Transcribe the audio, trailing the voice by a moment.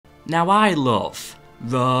Now I love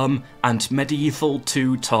Rome and Medieval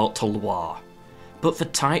 2 Total War, but the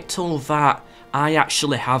title that I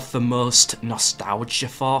actually have the most nostalgia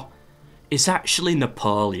for is actually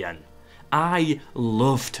Napoleon. I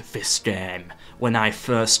loved this game when I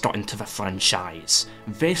first got into the franchise.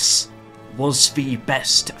 This was the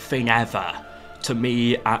best thing ever to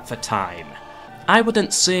me at the time. I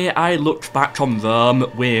wouldn't say I looked back on Rome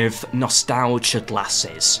with nostalgia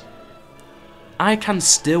glasses. I can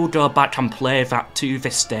still go back and play that to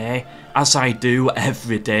this day, as I do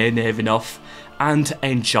every day near enough, and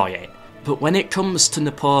enjoy it. But when it comes to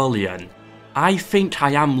Napoleon, I think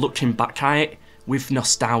I am looking back at it with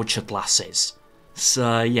nostalgia glasses.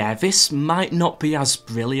 So yeah, this might not be as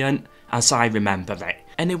brilliant as I remember it.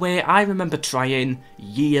 Anyway, I remember trying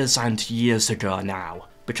years and years ago now,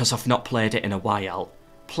 because I've not played it in a while,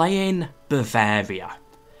 playing Bavaria.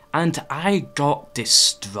 And I got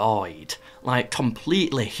destroyed, like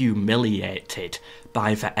completely humiliated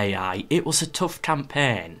by the AI. It was a tough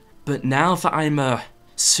campaign. But now that I'm a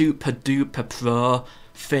super duper pro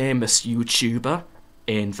famous YouTuber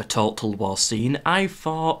in the Total War scene, I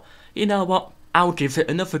thought, you know what, I'll give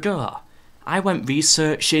it another go. I went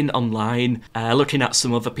researching online, looking at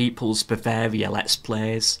some other people's Bavaria Let's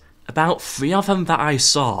Plays. About 3 of them that I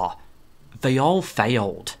saw, they all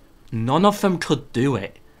failed. None of them could do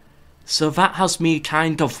it. So that has me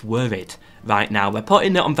kind of worried right now. We're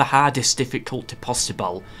putting it on the hardest difficulty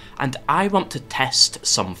possible, and I want to test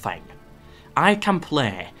something. I can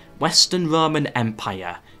play Western Roman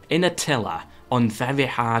Empire in Attila on very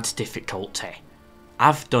hard difficulty.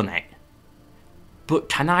 I've done it. But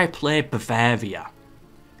can I play Bavaria?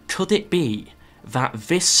 Could it be that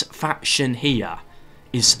this faction here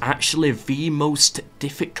is actually the most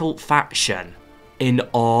difficult faction in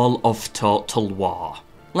all of Total War?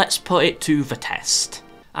 Let's put it to the test.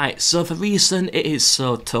 Alright, so the reason it is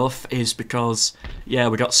so tough is because, yeah,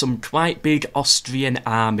 we got some quite big Austrian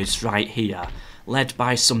armies right here, led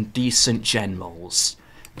by some decent generals.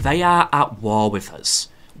 They are at war with us.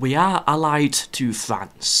 We are allied to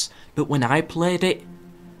France, but when I played it,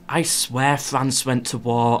 I swear France went to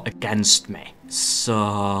war against me.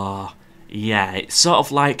 So, yeah, it's sort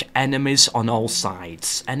of like enemies on all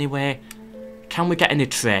sides. Anyway, can we get any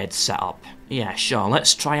trade set up? Yeah, sure,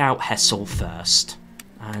 let's try out Hessel first.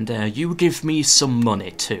 And you give me some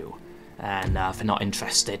money too. No, if they're not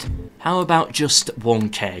interested. How about just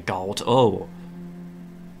 1k gold?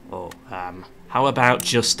 How about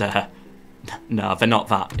just, no, they're not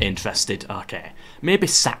that interested. Okay, maybe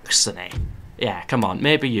Saxony. Yeah, come on,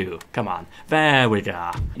 maybe you. Come on. There we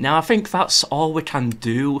go. Now, I think that's all we can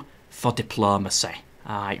do for diplomacy.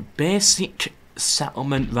 Alright, basic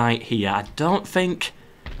settlement right here. I don't think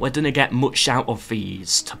we're gonna get much out of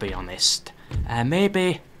these, to be honest.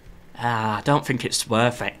 Maybe... I don't think it's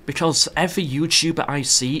worth it, because every YouTuber I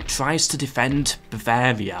see tries to defend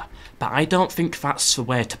Bavaria, but I don't think that's the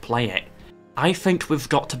way to play it. I think we've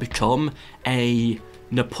got to become a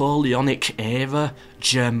Napoleonic era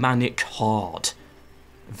Germanic horde.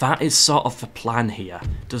 That is sort of the plan here.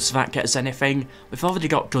 Does that get us anything? We've already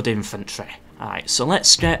got good infantry. Alright, so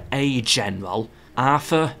let's get a general.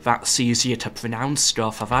 Arthur, that's easier to pronounce,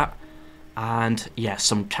 go for that. And yeah,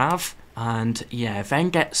 some cav. And yeah, then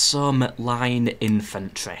get some line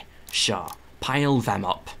infantry. Sure, pile them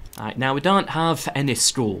up. Alright, now we don't have any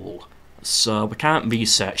school, so we can't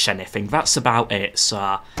research anything. That's about it,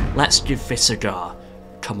 so let's give this a go.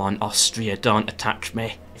 Come on, Austria, don't attack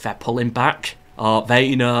me. If they're pulling back, oh,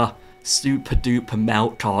 they know super duper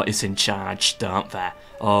MELKOR is in charge, don't they?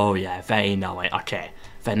 Oh yeah, they know it. Okay,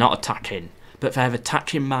 they're not attacking, but they're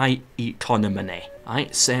attacking my economy.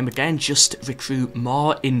 Right, same again, just recruit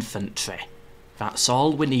more infantry. That's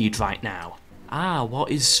all we need right now. Ah,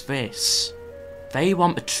 what is this? They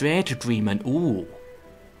want a trade agreement, ooh.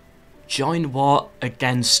 Join war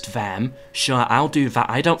against them. Sure, I'll do that.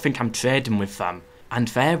 I don't think I'm trading with them. And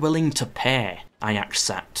they're willing to pay. I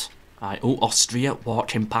accept. Oh, Austria,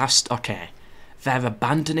 walking past. Okay. They're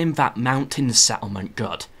abandoning that mountain settlement.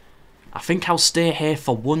 Good. I think I'll stay here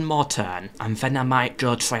for one more turn, and then I might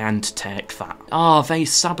go try and take that. Oh, they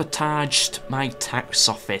sabotaged my tax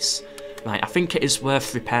office. Right, I think it is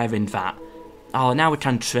worth repairing that. Oh, now we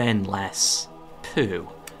can train less. Pooh.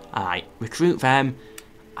 Alright, recruit them.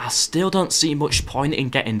 I still don't see much point in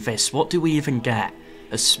getting this. What do we even get?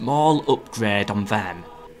 A small upgrade on them.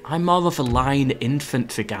 I'm more of a line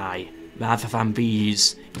infantry guy, rather than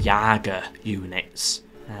these Jager units.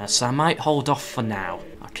 So I might hold off for now.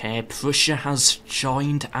 Okay, Prussia has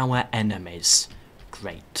joined our enemies.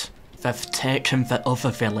 Great. They've taken the other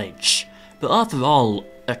village. But overall,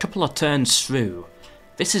 a couple of turns through,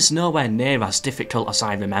 This is nowhere near as difficult as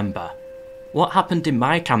I remember. What happened in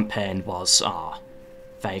my campaign was,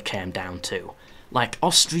 they came down to. Like,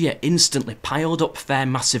 Austria instantly piled up their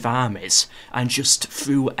massive armies and just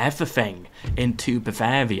threw everything into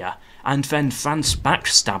Bavaria, and then France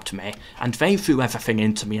backstabbed me and they threw everything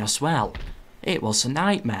into me as well. It was a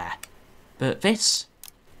nightmare. But this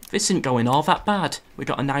isn't going all that bad. We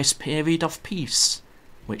got a nice period of peace,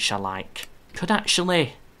 which I like. Could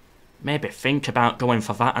actually maybe think about going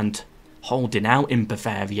for that and holding out in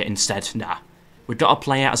Bavaria instead. Nah, we got to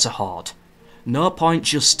play it as a horde. No point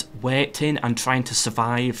just waiting and trying to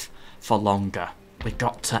survive for longer. We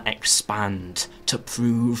got to expand to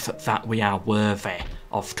prove that we are worthy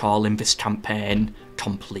of calling this campaign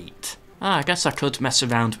complete. I guess I could mess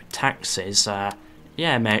around with taxes.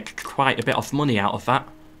 Yeah, make quite a bit of money out of that.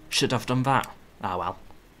 Should have done that. Ah well.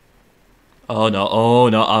 Oh no,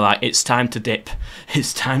 alright, it's time to dip.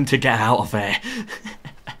 It's time to get out of here.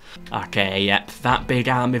 Okay, yep, that big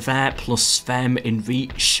army there, plus them in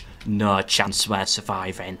reach. No chance we're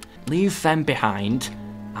surviving. Leave them behind,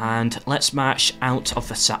 and let's march out of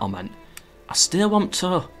the settlement. I still want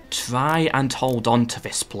to try and hold on to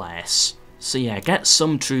this place. So yeah, get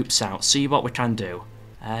some troops out, see what we can do.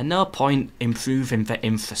 No point improving the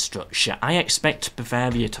infrastructure. I expect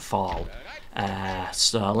Bavaria to fall.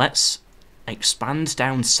 So let's expand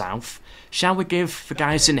down south. Shall we give the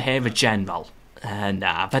guys in here a general?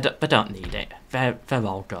 Nah, they don't need it. They're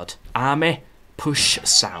all good. Army, push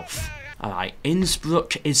south. Alright,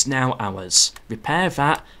 Innsbruck is now ours. Repair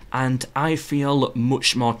that, and I feel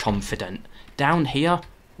much more confident. Down here,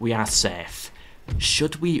 we are safe.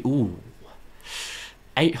 Should we... Ooh.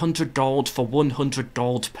 800 gold for 100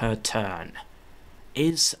 gold per turn.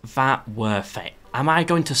 Is that worth it? Am I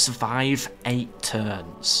going to survive 8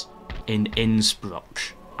 turns in Innsbruck?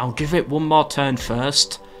 I'll give it one more turn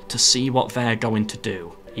first to see what they're going to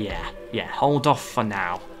do. Yeah, hold off for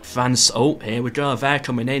now. France, oh, here we go, they're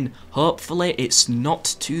coming in. Hopefully it's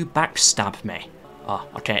not to backstab me. Oh,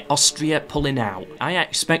 okay, Austria pulling out. I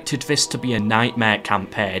expected this to be a nightmare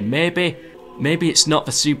campaign. Maybe it's not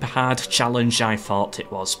the super hard challenge I thought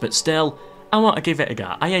it was, but still, I want to give it a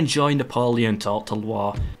go. I enjoy Napoleon Total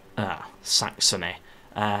War. Saxony.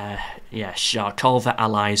 Yeah, sure, call the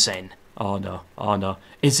allies in. Oh no.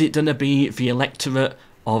 Is it gonna be the electorate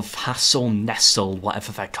of Hassel-Nessel,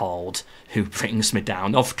 whatever they're called, who brings me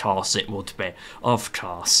down? Of course it would be. Of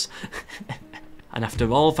course. And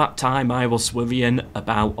after all that time I was worrying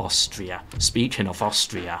about Austria. Speaking of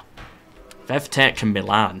Austria, they've taken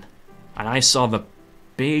Milan. And I saw the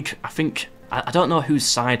big, I don't know whose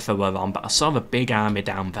side they were on, but I saw the big army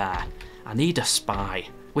down there. I need a spy.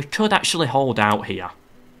 We could actually hold out here.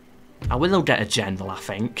 I will get a general, I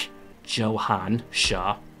think. Johann,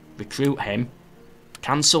 sure. Recruit him.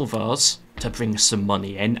 Cancel those to bring some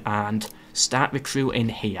money in and start recruiting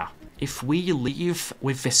here. If we leave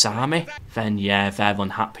with this army, then yeah, they're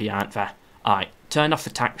unhappy, aren't they? Alright, turn off the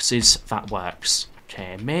taxes, that works.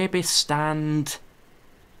 Okay, maybe stand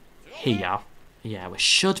here. Yeah, we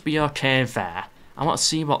should be okay there. I want to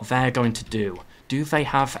see what they're going to do. Do they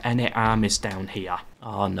have any armies down here?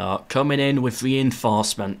 Oh no, coming in with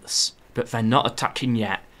reinforcements. But they're not attacking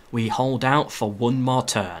yet. We hold out for one more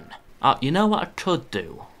turn. You know what I could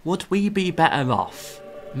do? Would we be better off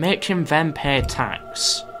making them pay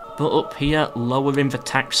tax, but up here lowering the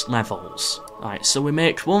tax levels? Right, so we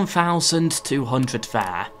make 1,200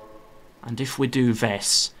 there. And if we do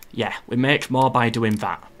this, yeah, we make more by doing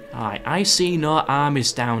that. Alright, I see no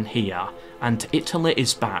armies down here, and Italy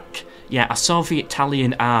is back. Yeah, I saw the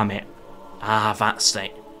Italian army. Ah, that's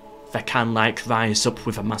it. They can, like, rise up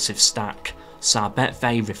with a massive stack, so I bet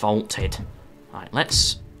they revolted. Right,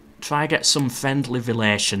 let's try get some friendly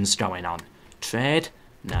relations going on. Trade?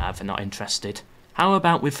 Nah, they're not interested. How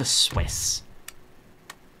about with the Swiss?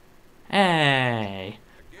 Hey!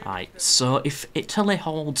 Right, so if Italy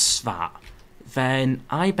holds that, then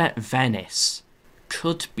I bet Venice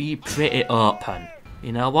could be pretty open.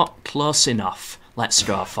 You know what? Close enough. Let's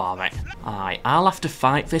go for it. Alright, I'll have to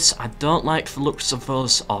fight this. I don't like the looks of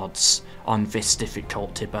those odds on this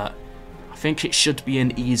difficulty, but I think it should be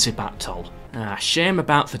an easy battle. Shame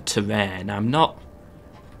about the terrain. I'm not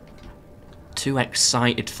too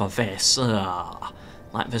excited for this.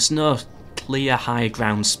 Like, there's no clear high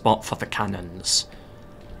ground spot for the cannons.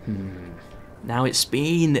 Now, it's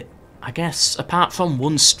been, I guess, apart from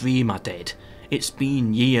one stream I did, it's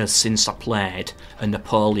been years since I played a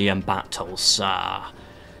Napoleon battle, so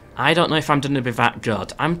I don't know if I'm going to be that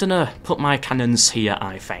good. I'm going to put my cannons here,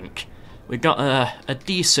 I think. We got a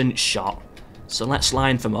decent shot, so let's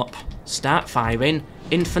line them up. Start firing.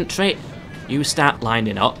 Infantry, you start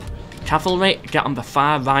lining up. Cavalry, get on the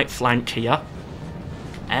far right flank here.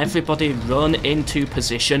 Everybody run into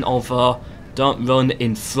position, although don't run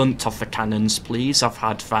in front of the cannons, please. I've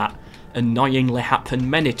had that annoyingly happen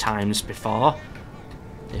many times before,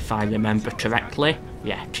 if I remember correctly.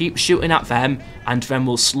 Yeah, keep shooting at them, and then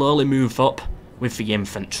we'll slowly move up with the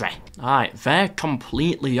infantry. Alright, they're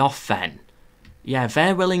completely off then. Yeah,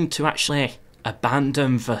 they're willing to actually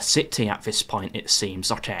abandon the city at this point, it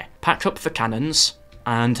seems. Okay, pack up the cannons,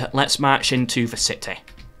 and let's march into the city.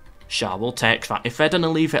 Sure, we'll take that. If they're gonna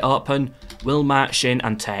leave it open, we'll march in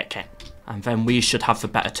and take it. And then we should have the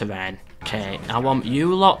better terrain. Okay, I want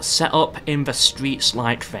you lot set up in the streets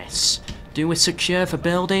like this. Do we secure the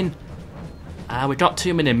building? We got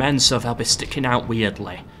too many men, so they'll be sticking out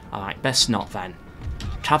weirdly. Alright, best not then.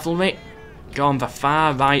 Cavalry, go on the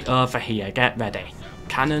far right over here, get ready.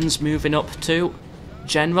 Cannons moving up too.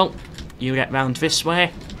 General, you get round this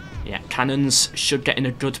way. Yeah, cannons should get in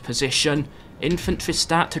a good position. Infantry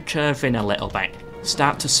start to curve in a little bit.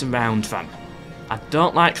 Start to surround them. I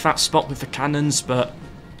don't like that spot with the cannons, but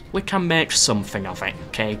we can make something of it.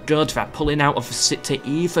 Okay, good, they're pulling out of the city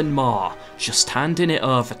even more. Just handing it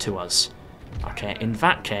over to us. Okay, in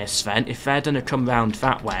that case then, if they're gonna come round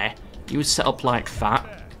that way, you set up like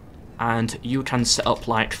that. And you can set up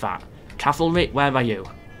like that. Cavalry, where are you?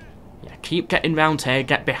 Yeah, keep getting round here,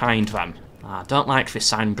 get behind them. I don't like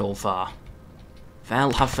this angle though.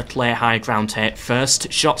 They'll have the clear high ground here.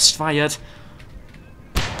 First, shots fired.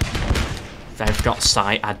 They've got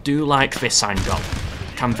sight. I do like this angle.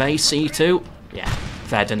 Can they see too? Yeah,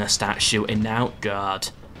 they're gonna start shooting now. Good.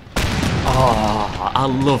 Oh, I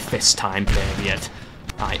love this time period.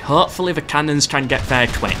 Right, hopefully the cannons can get there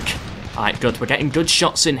quick. Right, good. We're getting good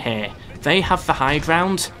shots in here. They have the high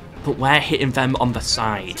ground, but we're hitting them on the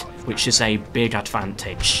side, which is a big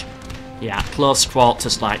advantage. Yeah, close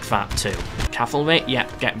quarters like that too. Cavalry,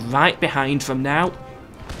 yep, get right behind them now.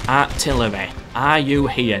 Artillery, are you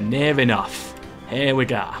here? Near enough. Here we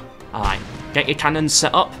go. Alright, get your cannons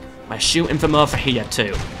set up. We're shooting them over here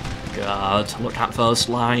too. Good, look at those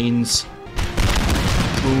lines.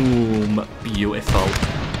 Boom, beautiful.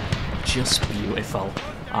 Just beautiful.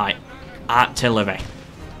 Alright, artillery.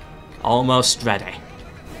 Almost ready.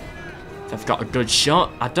 They've got a good shot.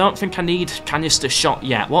 I don't think I need canister shot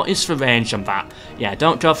yet. What is the range on that? Yeah,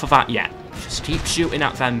 don't go for that yet. Just keep shooting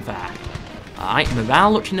at them there. Alright,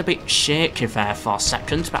 morale looking a bit shaky there for a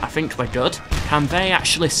second, but I think we're good. Can they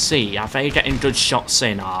actually see? Are they getting good shots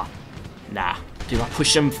in, or? Nah. Do I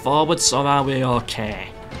push them forwards, or are we okay?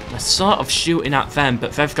 We're sort of shooting at them,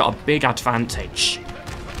 but they've got a big advantage.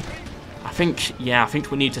 I think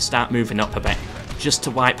we need to start moving up a bit, just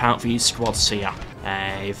to wipe out these squads here.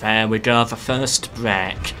 Hey, there we go, the first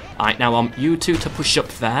break. Alright, now I want you two to push up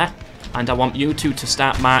there, and I want you two to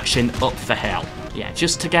start marching up the hill. Yeah,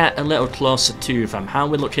 just to get a little closer to them. How are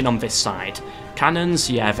we looking on this side?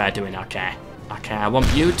 Cannons? Yeah, they're doing okay. Okay, I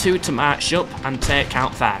want you two to march up and take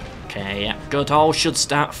out them. Okay, yeah, good, all should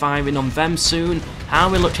start firing on them soon. How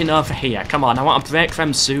are we looking over here? Come on, I want to break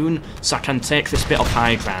them soon, so I can take this bit of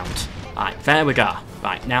high ground. Alright, there we go.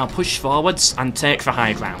 Right, now push forwards and take the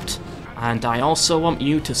high ground. And I also want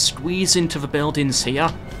you to squeeze into the buildings here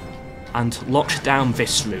and lock down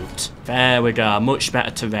this route. There we go, much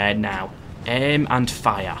better terrain now. Aim and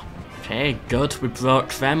fire. Okay, good, we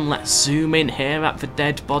broke them. Let's zoom in here at the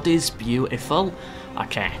dead bodies. Beautiful.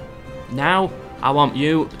 Okay, now I want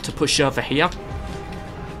you to push over here.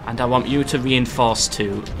 And I want you to reinforce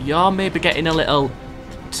too. You're maybe getting a little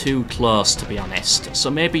too close, to be honest.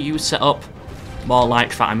 So maybe you set up more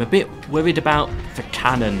like that. I'm a bit worried about the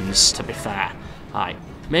cannons, to be fair. Alright,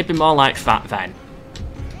 maybe more like that then.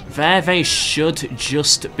 There they should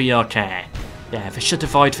just be okay. Yeah, they should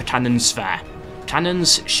avoid the cannons there.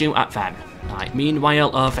 Cannons, shoot at them. Right,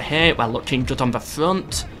 meanwhile over here, we're looking good on the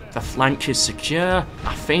front. The flank is secure.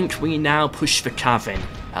 I think we now push the cav in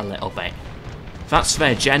a little bit. That's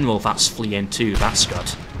their general that's fleeing too, that's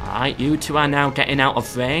good. Alright, you two are now getting out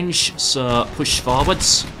of range, so push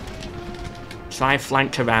forwards. Try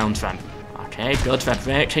flank around them. Okay, good, they're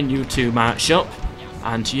breaking, you two march up.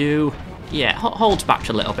 And you, yeah, hold back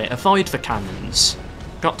a little bit, avoid the cannons.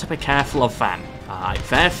 Got to be careful of them. Alright,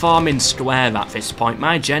 they're forming square at this point.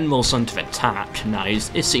 My general's under attack. Nice,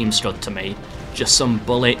 it seems good to me. Just some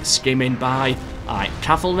bullets skimming by. Alright,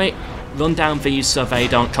 cavalry, run down these so they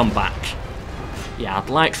don't come back. Yeah, I'd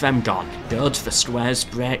like them gone. Good, the square's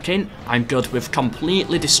breaking. I'm good, we've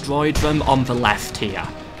completely destroyed them on the left here.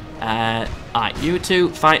 Alright, you two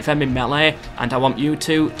fight them in melee, and I want you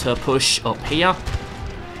two to push up here,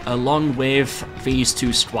 along with these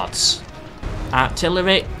two squads.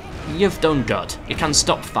 Artillery, you've done good. You can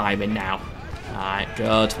stop firing now. Alright,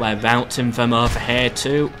 good. We're routing them over here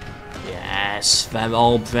too. Yes, they're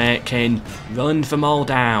all breaking. Run them all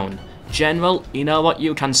down. General, you know what?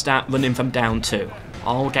 You can start running them down too.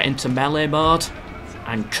 All get into melee mode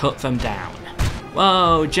and cut them down.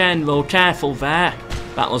 Whoa, General, careful there.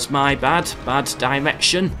 That was my bad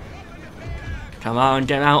direction. Come on,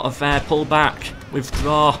 get out of there, pull back.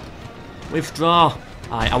 Withdraw. Withdraw.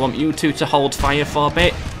 I want you two to hold fire for a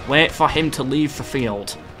bit. Wait for him to leave the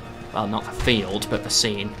field. Well, not the field, but the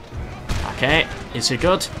scene. Okay, is he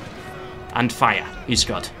good? And fire, he's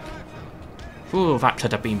good. Ooh, that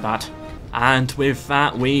could have been bad. And with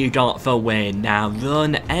that, we got the win. Now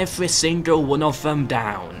run every single one of them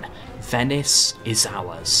down. Venice is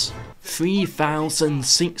ours.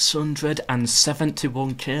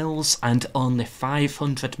 3,671 kills and only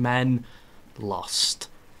 500 men lost.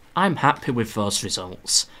 I'm happy with those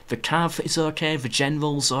results. The cav is okay, the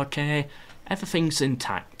general's okay, everything's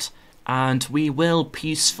intact. And we will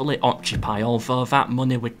peacefully occupy, although that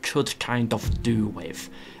money we could kind of do with.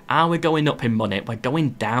 Are we going up in money? We're going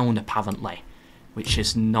down apparently, which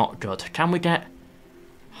is not good. Can we get...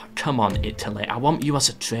 Come on, Italy, I want you as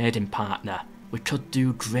a trading partner. We could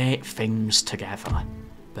do great things together.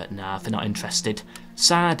 But nah, they're not interested.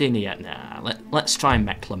 Sardinia, nah, let's try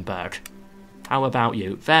Mecklenburg. How about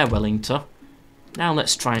you? They're willing to. Now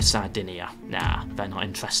let's try Sardinia. Nah, they're not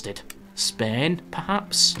interested. Spain,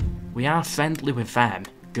 perhaps? We are friendly with them.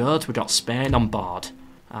 Good, we got Spain on board.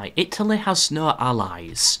 Italy has no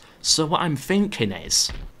allies, so what I'm thinking is,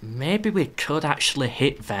 maybe we could actually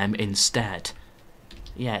hit them instead.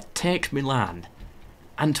 Yeah, take Milan.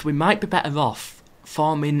 And we might be better off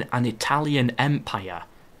forming an Italian empire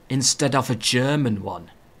instead of a German one.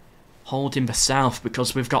 Holding the south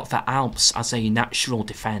because we've got the Alps as a natural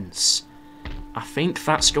defence. I think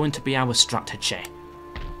that's going to be our strategy.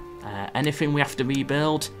 Anything we have to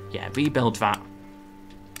rebuild? Yeah, rebuild that.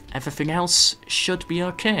 Everything else should be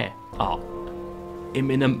okay. Oh,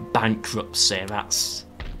 imminent bankruptcy, that's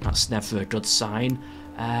never a good sign.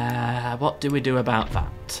 What do we do about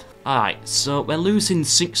that? Alright, so we're losing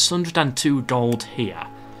 602 gold here.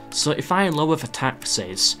 So if I lower the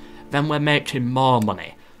taxes, then we're making more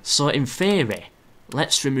money. So in theory,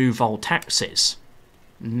 let's remove all taxes.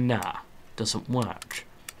 Nah, doesn't work.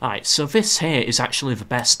 Alright, so this here is actually the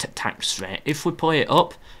best tax rate. If we put it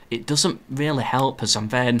up, it doesn't really help us, and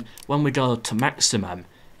then when we go to maximum,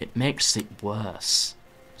 it makes it worse.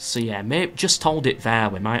 So yeah, maybe just hold it there,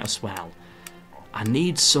 we might as well. I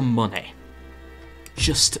need some money.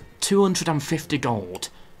 Just 250 gold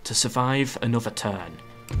to survive another turn.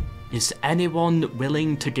 Is anyone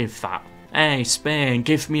willing to give that? Hey, Spain,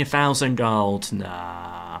 give me 1,000 gold.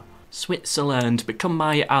 Nah. Switzerland, become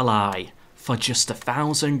my ally for just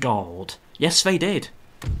 1,000 gold. Yes, they did.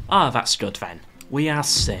 Ah, that's good then. We are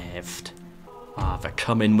saved. Ah, they're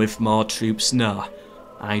coming with more troops. No,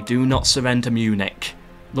 I do not surrender Munich.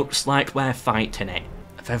 Looks like we're fighting it.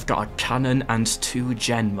 They've got a cannon and 2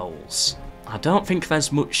 generals. I don't think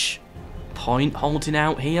there's much point holding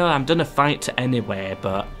out here. I'm gonna fight anyway,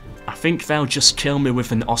 but I think they'll just kill me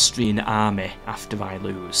with an Austrian army after I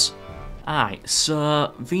lose. Alright,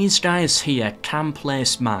 so these guys here can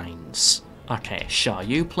place mines. Okay, sure,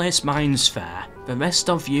 you place mines there. The rest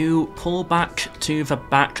of you pull back to the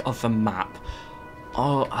back of the map.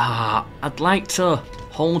 Oh, I'd like to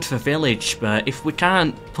hold the village, but if we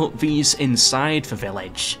can't put these inside the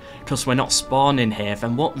village, because we're not spawning here,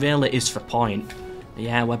 then what really is the point?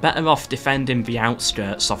 Yeah, we're better off defending the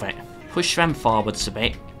outskirts of it. Push them forwards a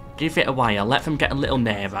bit. Give it a while, let them get a little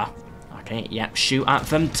nearer. Okay, yep, shoot at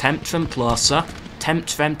them, tempt them closer.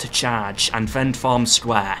 Tempt them to charge, and then form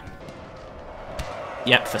square.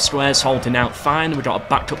 Yep, the square's holding out fine. We've got a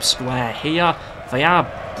backup square here. They are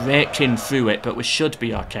breaking through it, but we should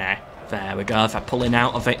be okay. There we go, they're pulling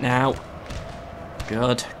out of it now.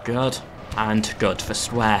 Good, good, and good. The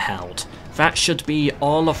square held. That should be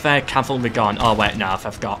all of their cavalry gone. Oh wait, no,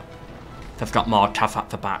 they've got more cav at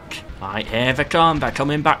the back. Right, here they come. They're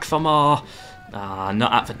coming back for more.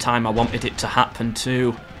 Not at the time I wanted it to happen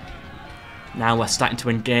to. Now we're starting to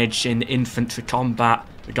engage in infantry combat.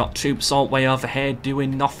 We got troops all the way over here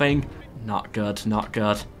doing nothing. Not good, not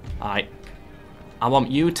good. Alright. I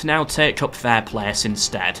want you to now take up their place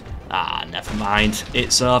instead. Never mind.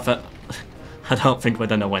 It's over. I don't think we're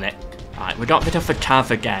gonna win it. Alright, we got rid of the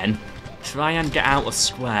cav again. Try and get out of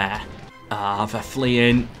square. They're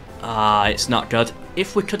fleeing. It's not good.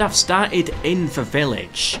 If we could have started in the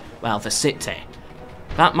village, well, the city,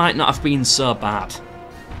 that might not have been so bad.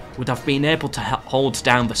 Would have been able to hold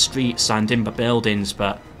down the streets and in the buildings,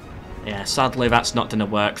 but yeah, sadly that's not going to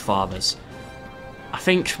work for us. I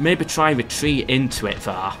think maybe try retreat into it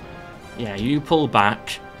though. Yeah, you pull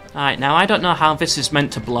back. Alright, now I don't know how this is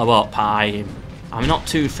meant to blow up. I'm not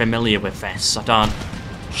too familiar with this. I don't...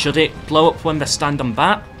 Should it blow up when they stand on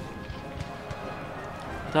that?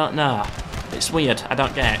 I don't know. It's weird. I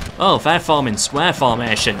don't get it. Oh, they're forming square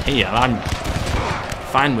formation here. I'm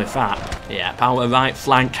fine with that. Yeah, our right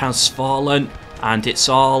flank has fallen, and it's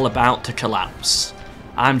all about to collapse.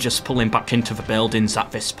 I'm just pulling back into the buildings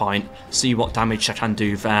at this point, see what damage I can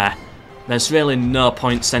do there. There's really no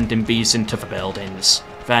point sending these into the buildings.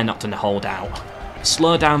 They're not going to hold out.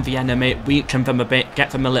 Slow down the enemy, weaken them a bit,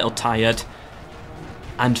 get them a little tired.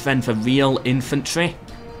 And then the real infantry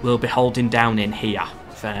will be holding down in here.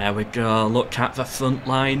 There we go, look at the front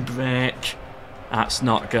line break. That's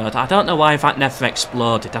not good. I don't know why that never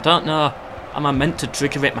exploded. I don't know. Am I meant to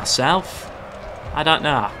trigger it myself? I don't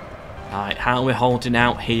know. Right, how are we holding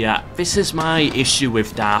out here? This is my issue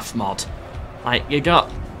with Darth Mod. Like,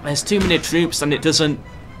 there's too many troops and it doesn't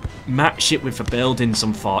match it with the buildings,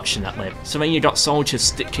 unfortunately. So then you got soldiers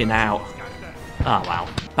sticking out. Oh wow.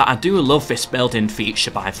 But I do love this building feature,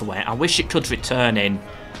 by the way. I wish it could return in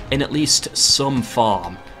at least some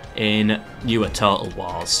form in newer Total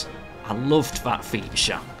Wars. I loved that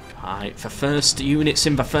feature. Right, the first units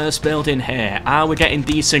in the first building here. Are we getting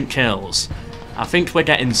decent kills? I think we're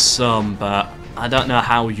getting some, but I don't know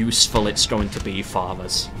how useful it's going to be for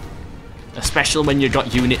us. Especially when you've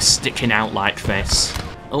got units sticking out like this.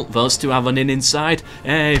 Oh, those two are running inside.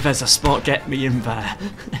 Hey, there's a spot, get me in there.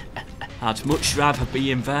 I'd much rather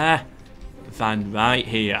be in there than right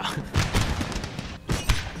here.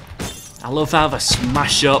 I love how they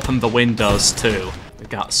smash open the windows too. We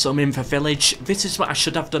got some in the village. This is what I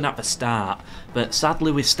should have done at the start, but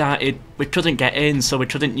sadly we couldn't get in, so we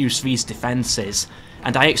couldn't use these defences,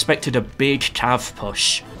 and I expected a big cav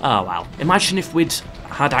push. Oh well. Imagine if we'd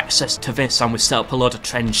had access to this and we set up a load of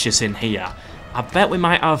trenches in here. I bet we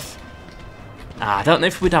might have... I don't know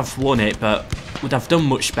if we'd have won it, but would have done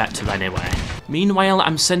much better anyway. Meanwhile,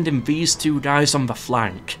 I'm sending these two guys on the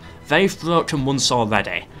flank. They've broken once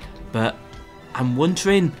already, but I'm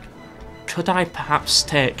wondering, could I perhaps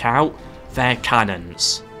take out their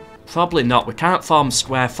cannons? Probably not. We can't form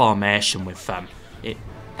square formation with them.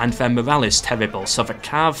 And their morale is terrible, so the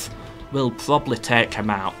cav will probably take them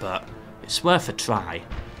out, but it's worth a try.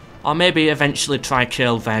 Or maybe eventually try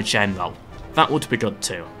kill their general. That would be good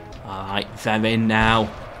too. Alright, they're in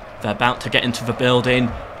now. They're about to get into the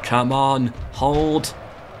building. Come on, hold.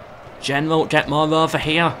 General, get more over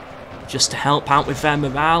here. Just to help out with their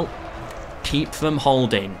morale. Keep them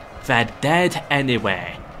holding. They're dead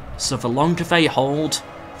anyway. So the longer they hold,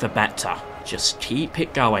 the better. Just keep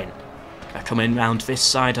it going. They're coming round this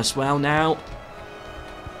side as well now.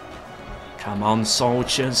 Come on,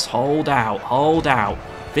 soldiers, hold out, hold out.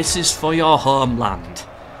 This is for your homeland.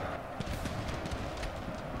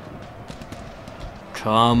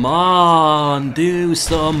 Come on, do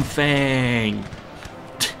something.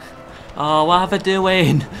 Oh, what are they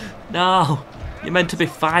doing? No, you're meant to be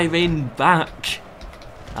firing back.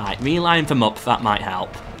 Alright, reline them up, that might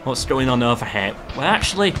help. What's going on over here? We're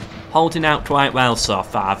actually holding out quite well so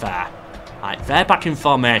far there. Right, they're back in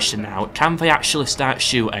formation now. Can they actually start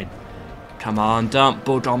shooting? Come on, don't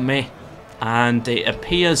bug on me. And it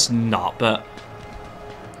appears not, but...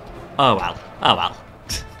 oh well, oh well.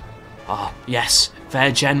 Oh, yes,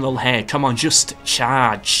 their general here. Come on, just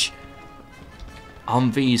charge. On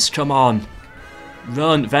these, come on.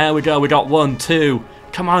 Run, there we go, we got 1, 2.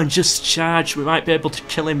 Come on, just charge, we might be able to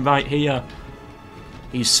kill him right here.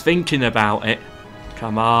 He's thinking about it.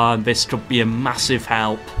 Come on, this could be a massive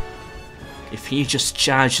help. If he just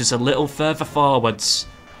charges a little further forwards.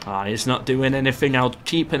 Ah, he's not doing anything, I'll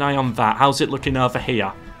keep an eye on that. How's it looking over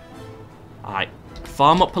here? Alright,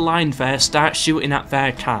 form up a line there, start shooting at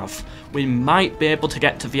their cav. We might be able to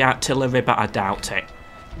get to the artillery, but I doubt it.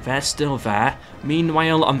 They're still there.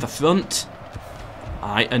 Meanwhile, on the front...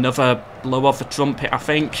 alright, another blow of the trumpet, I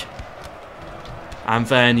think. And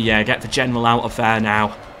then, yeah, get the general out of there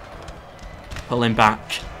now. Pulling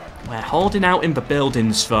back. We're holding out in the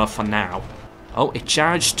buildings though for now. Oh, it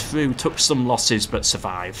charged through, took some losses, but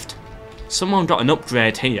survived. Someone got an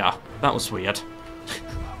upgrade here. That was weird.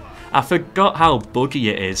 I forgot how buggy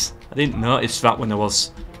it is. I didn't notice that when I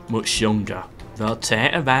was much younger.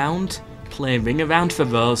 Rotate around. Play ring around for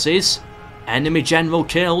roses. Enemy general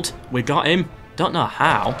killed. We got him. Don't know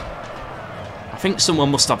how. I think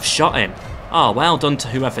someone must have shot him. Oh, well done to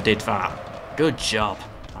whoever did that. Good job.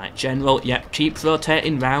 Right, general, yep, keep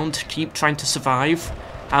rotating round. Keep trying to survive.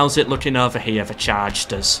 How's it looking over here? They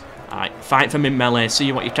charged us. Alright, fight them in melee.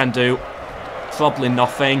 See what you can do. Probably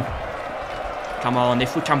nothing. Come on,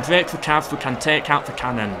 if we can break the cav, we can take out the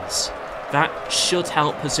cannons. That should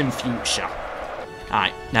help us in future.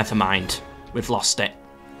 Alright, never mind. We've lost it.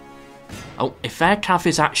 Oh, if their cav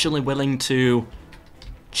is actually willing to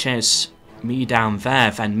chase me down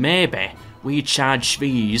there, then maybe we charge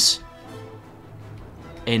these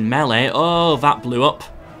in melee. Oh, that blew up.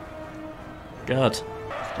 Good.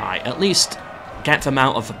 Right, at least get them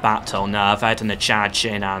out of the battle now. They're going to charge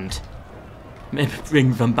in and maybe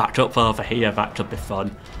bring them back up over here. That could be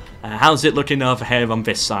fun. How's it looking over here on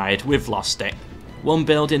this side? We've lost it. One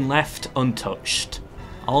building left untouched.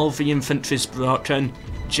 All the infantry's broken.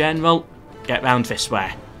 General, get round this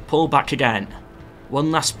way. Pull back again.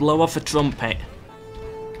 One last blow of the trumpet.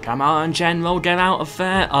 Come on, General, get out of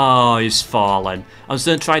there. Oh, he's fallen. I was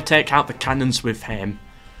going to try to take out the cannons with him.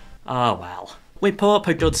 Oh well. We put up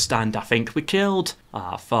a good stand, I think. We killed...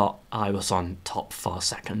 I thought I was on top for a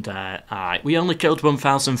second there. Alright, we only killed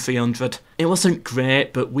 1,300. It wasn't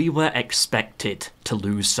great, but we were expected to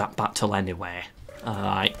lose that battle anyway.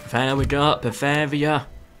 Alright, there we go. Bavaria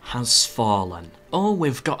has fallen. Oh,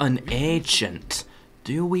 we've got an agent.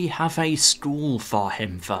 Do we have a school for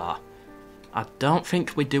him though? I don't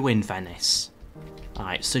think we do in Venice.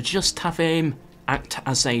 Alright, so just have him act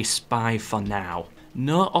as a spy for now.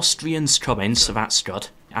 No Austrians coming, so that's good.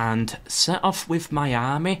 And set off with my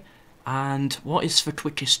army. And what is the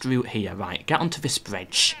quickest route here? Right, get onto this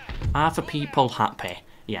bridge. Are the people happy?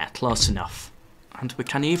 Yeah, close enough. And we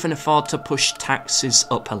can even afford to push taxes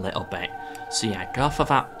up a little bit. So yeah, go for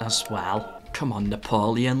that as well. Come on,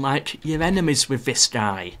 Napoleon, like, you're enemies with this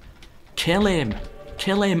guy. Kill him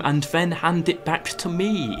and then hand it back to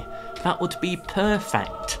me. That would be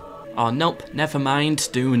perfect. Oh, nope, never mind,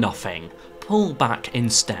 do nothing. Pull back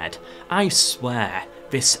instead. I swear,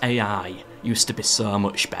 this AI used to be so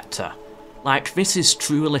much better. Like, this is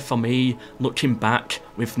truly for me, looking back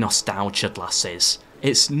with nostalgia glasses.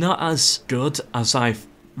 It's not as good as I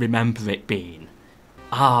remember it being.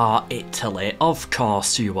 Ah, Italy, of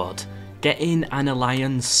course you would. Get in an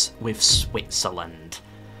alliance with Switzerland.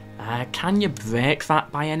 Can you break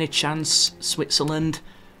that by any chance, Switzerland?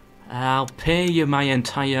 I'll pay you my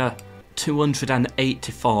entire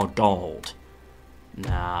 284 gold.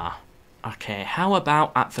 Nah. Okay, how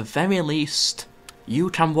about at the very least,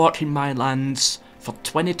 you can walk in my lands for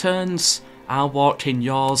 20 turns, I'll walk in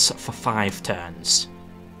yours for 5 turns.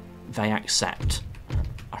 They accept.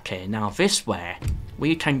 Okay, now this way,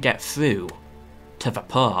 we can get through to the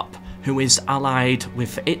Pope, who is allied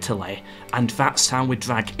with Italy, and that's how we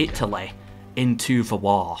drag Italy into the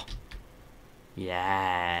war.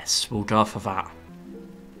 Yes, we'll go for that.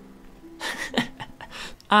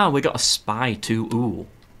 Ah, we got a spy too. Ooh,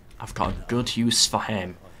 I've got a good use for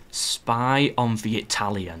him. Spy on the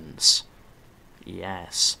Italians.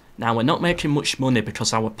 Yes. Now, we're not making much money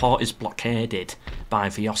because our port is blockaded by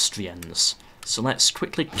the Austrians. So let's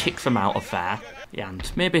quickly kick them out of there. Yeah, and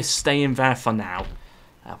maybe stay in there for now.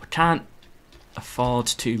 We can't afford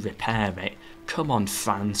to repair it. Come on,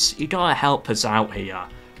 France. You gotta help us out here.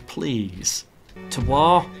 Please. To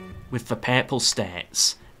war with the Papal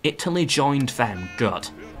States. Italy joined them. Good.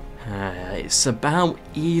 It's about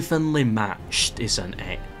evenly matched, isn't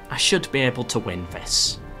it? I should be able to win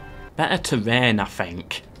this. Better terrain, I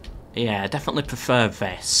think. Yeah, definitely prefer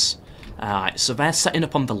this. Alright, so they're setting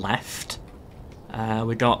up on the left.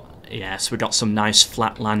 We got some nice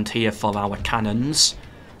flat land here for our cannons.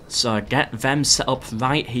 So get them set up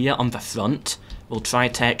right here on the front. We'll try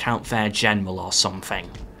to take out their general or something.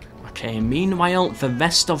 Okay, meanwhile, the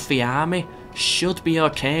rest of the army should be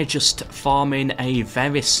okay, just forming a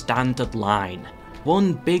very standard line.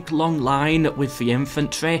 One big long line with the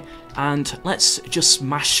infantry, and let's just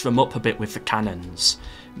smash them up a bit with the cannons.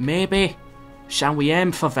 Maybe, shall we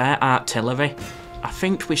aim for their artillery? I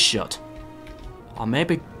think we should. Or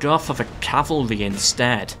maybe go for the cavalry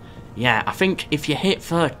instead. Yeah, I think if you hit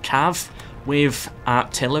the cav with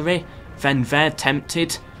artillery, then they're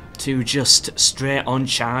tempted to just straight on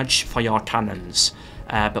charge for your cannons.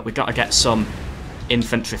 But we got to get some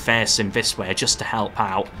infantry facing this way just to help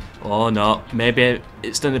out. Oh no, maybe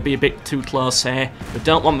it's going to be a bit too close here. We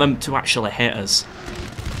don't want them to actually hit us.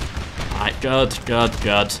 Right, good.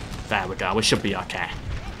 There we go, we should be okay.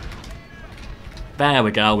 There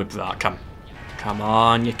we go, we broke them. Come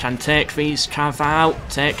on, you can take these cav out.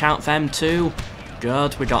 Take out them too.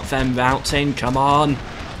 Good, we got them routing, come on.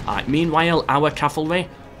 Alright, meanwhile, our cavalry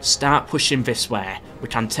start pushing this way. We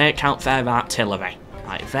can take out their artillery.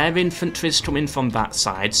 Right, their infantry's coming from that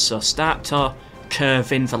side, so start to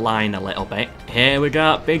curve in the line a little bit. Here we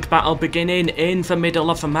go, big battle beginning in the middle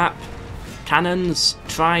of the map. Cannons,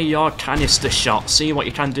 try your canister shot, see what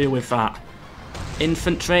you can do with that.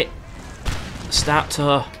 Infantry, start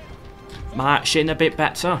to march in a bit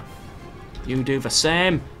better. You do the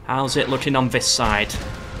same. How's it looking on this side?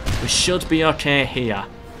 We should be okay here.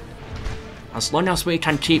 As long as we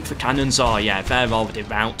can keep the cannons. Oh yeah, they're already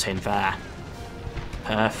routing there.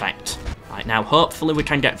 Perfect. Right, now hopefully we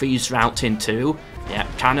can get these routing too. Yeah,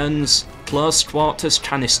 cannons, close quarters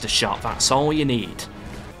canister shot, that's all you need.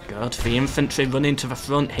 Good, the infantry running to the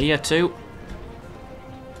front here too.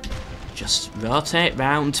 Just rotate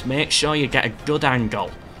round, make sure you get a good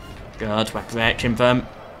angle. Good, we're breaking them.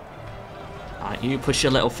 Right, you push a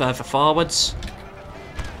little further forwards.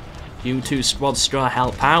 You two squads go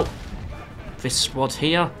help out. This squad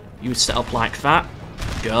here, you set up like that.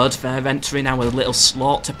 Good, they're entering our little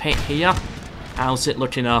slaughter pit here. How's it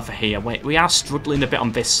looking over here? Wait, we are struggling a bit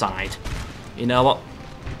on this side. You know what?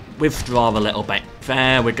 Withdraw a little bit.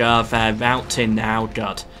 There we go, they're routing now.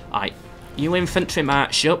 Good. Right, you infantry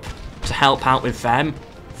march up to help out with them.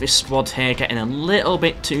 This squad here getting a little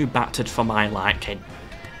bit too battered for my liking.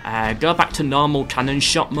 Go back to normal cannon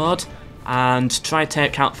shot mode and try to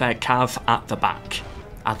take out their cav at the back.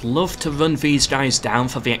 I'd love to run these guys down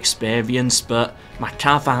for the experience, but my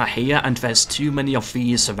cav are here and there's too many of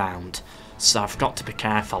these around, so I've got to be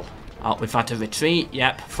careful. Oh, we've had a retreat.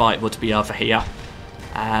 Yep, thought it would be over here.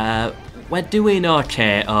 We're doing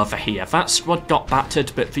okay over here. That squad got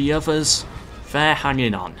battered, but the others, they're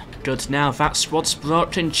hanging on. Good, now that squad's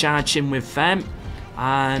broken, charging with them,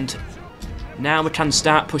 and now we can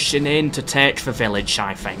start pushing in to take the village,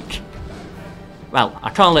 I think. Well, I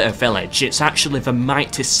call it a village, it's actually the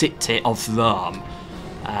mighty city of Rome.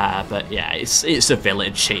 But yeah, it's a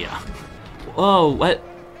village here. Oh, what?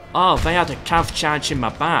 Oh, they had a cav charging my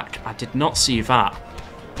back. I did not see that.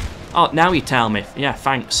 Oh, now you tell me. Yeah,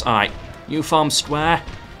 thanks. Alright, you form square.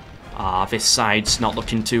 Ah, this side's not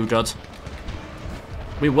looking too good.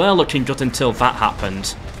 We were looking good until that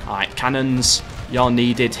happened. Alright, cannons, you're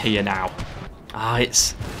needed here now. Ah,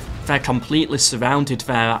 they're completely surrounded,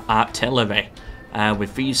 their artillery.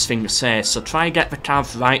 With these things here, so try and get the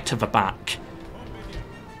cav right to the back.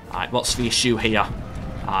 Alright, what's the issue here?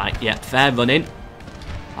 Alright, yep, they're running.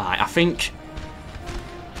 Alright, I think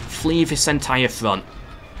flee this entire front.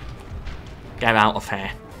 Get out of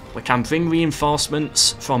here. We can bring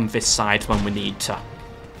reinforcements from this side when we need to.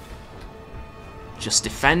 Just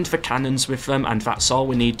defend the cannons with them, and that's all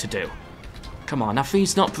we need to do. Come on, have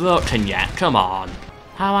these not broken yet? Come on.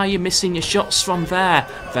 How are you missing your shots from there?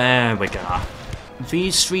 There we go.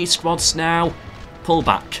 These three squads now, pull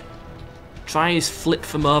back. Try and flip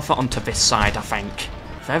them over onto this side, I think.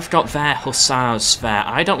 They've got their hussars there.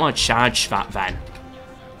 I don't want to charge that then.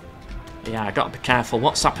 Yeah, I got to be careful.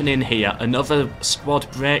 What's happening here? Another squad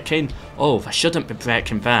breaking? Oh, they shouldn't be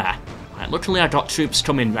breaking there. Right, luckily I got troops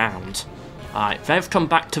coming round. Alright, they've come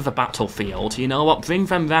back to the battlefield. You know what? Bring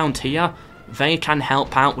them round here. They can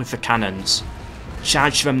help out with the cannons.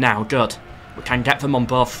 Charge them now. Good. We can get them on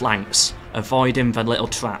both flanks, avoiding the little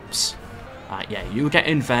traps. Right, yeah, you get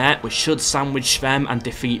in there. We should sandwich them and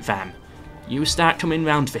defeat them. You start coming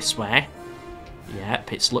round this way.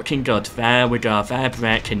 Yep, it's looking good. There we go. They're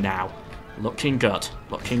breaking now. Looking good.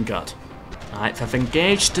 Looking good. Right, they've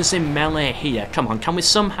engaged us in melee here. Come on, can we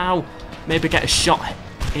somehow maybe get a shot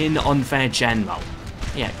in on their general?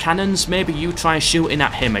 Yeah, cannons, maybe you try shooting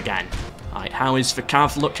at him again. Right, how is the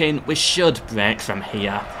cav looking? We should break them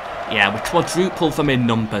here. Yeah, we quadruple them in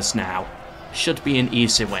numbers now. Should be an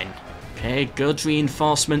easy win. Okay, good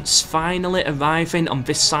reinforcements finally arriving on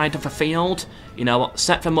this side of the field. You know what,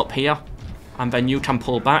 set them up here. And then you can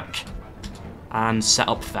pull back and set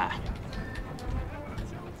up there.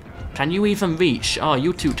 Can you even reach? Oh,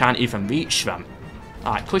 you two can't even reach them.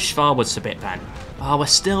 Alright, push forwards a bit then. Oh, we're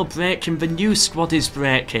still breaking. The new squad is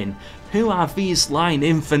breaking. Who are these line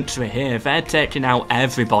infantry here? They're taking out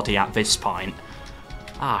everybody at this point.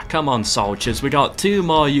 Ah, come on soldiers, we got 2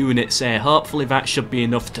 more units here. Hopefully that should be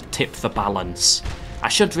enough to tip the balance. I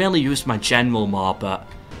should really use my general more, but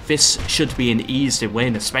this should be an easy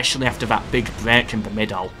win, especially after that big break in the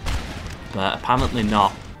middle. But apparently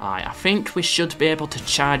not. Alright, I think we should be able to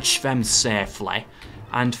charge them safely.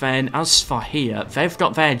 And then as for here, they've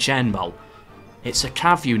got their general. It's a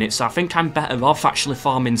cav unit, so I think I'm better off actually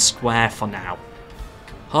forming square for now.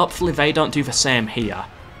 Hopefully they don't do the same here.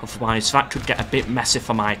 Otherwise that could get a bit messy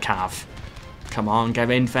for my cav. Come on, get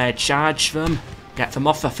in there, charge them. Get them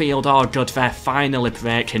off the field. Oh good, they're finally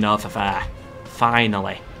breaking over there.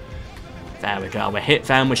 Finally. There we go, we hit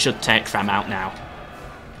them, we should take them out now.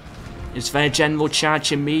 Is their general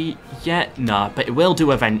charging me yet? No, but it will do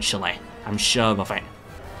eventually. I'm sure of it.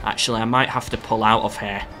 Actually, I might have to pull out of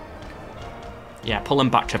here. Yeah, pull them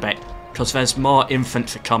back a bit, because there's more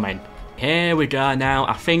infantry coming. Here we go now.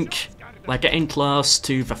 I think we're getting close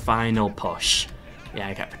to the final push.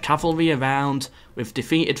 Yeah, get the cavalry around. We've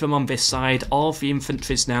defeated them on this side. All the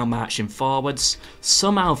infantry's now marching forwards.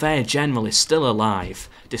 Somehow their general is still alive,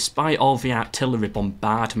 despite all the artillery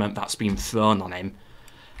bombardment that's been thrown on him.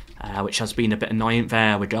 Which has been a bit annoying.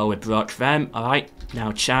 There we go, we broke them. Alright,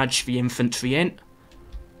 now charge the infantry in.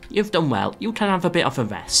 You've done well. You can have a bit of a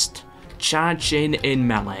rest. Charge in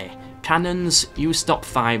melee. Cannons, you stop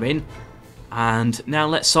firing. And now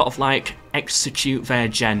let's sort of like execute their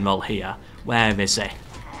general here. Where is he?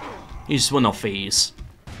 He's one of these.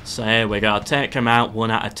 So here we go, take him out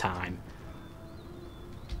one at a time.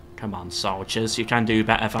 Come on soldiers, you can do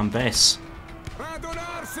better than this.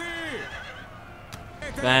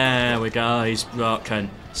 There we go, he's broken.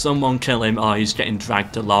 Someone kill him or he's getting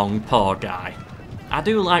dragged along, poor guy. I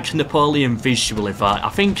do like Napoleon visually though. I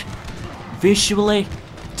think visually,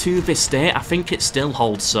 to this day, I think it still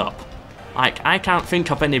holds up. Like, I can't think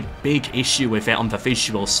of any big issue with it on the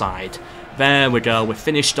visual side. There we go, we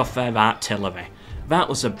finished off their artillery. That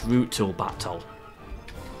was a brutal battle.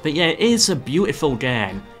 But yeah, it is a beautiful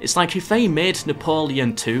game. It's like if they made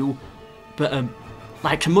Napoleon 2, but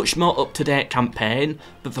like a much more up-to-date campaign,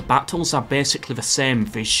 but the battles are basically the same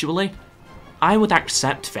visually, I would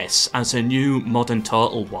accept this as a new modern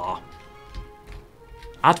Total War.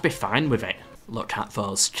 I'd be fine with it. Look at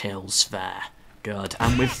those kills there. Good,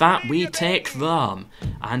 and with that we take Rome,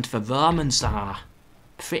 and the Romans are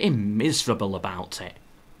pretty miserable about it.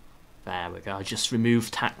 There we go, just remove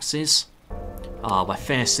taxes. Oh, we're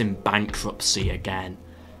facing bankruptcy again.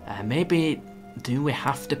 Maybe, do we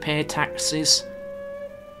have to pay taxes?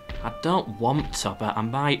 I don't want to, but I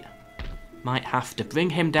might have to. Bring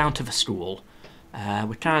him down to the school.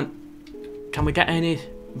 We can't... Can we get any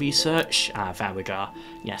research? Ah, there we go.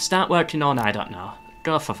 Yeah, start working on, I don't know.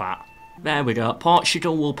 Go for that. There we go.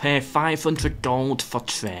 Portugal will pay 500 gold for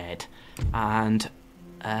trade. And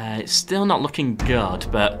it's still not looking good,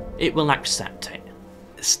 but it will accept it.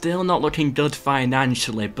 It's still not looking good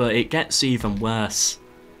financially, but it gets even worse.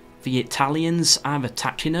 The Italians are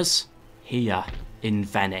attacking us here in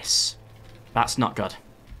Venice. That's not good.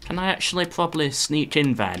 Can I actually probably sneak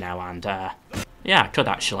in there now and... yeah, I could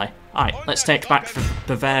actually. Alright, let's take back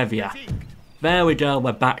Bavaria. There we go,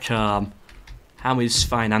 we're back home. How is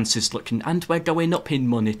finances looking? And we're going up in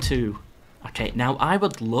money too. Okay, now I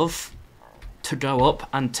would love to go up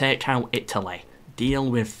and take out Italy. Deal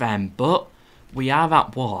with them, but we are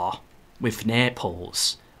at war with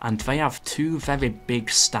Naples. And they have two very big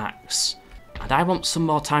stacks. And I want some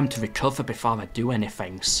more time to recover before I do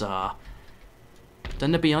anything, so...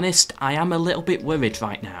 Then to be honest, I am a little bit worried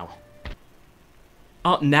right now.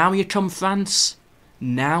 Oh, now you come, France?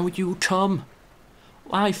 Now you come?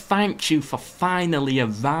 Why, thank you for finally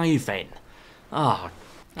arriving. Oh,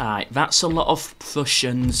 alright, that's a lot of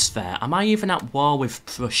Prussians there. Am I even at war with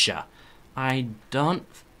Prussia? I don't...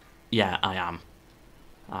 Yeah, I am.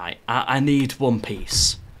 Alright, I need one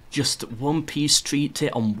peace. Just one peace treaty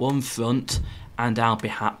on one front, and I'll be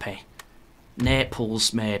happy.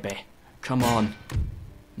 Naples, maybe. Come on.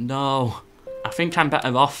 No. I think I'm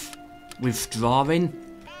better off withdrawing,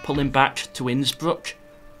 pulling back to Innsbruck.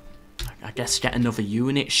 I guess get another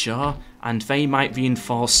unit, sure, and they might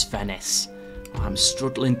reinforce Venice. I'm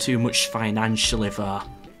struggling too much financially though.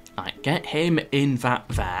 Right, get him in that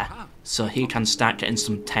there, so he can start getting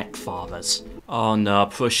some tech for us. Oh no,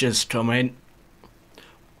 Prussia's coming.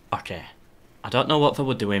 Okay, I don't know what they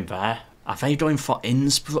were doing there. Are they going for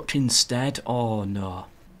Innsbruck instead? Oh no.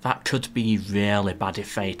 That could be really bad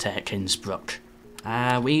if they take Innsbruck.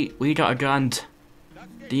 We gotta go and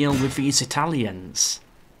deal with these Italians.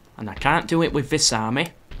 And I can't do it with this army,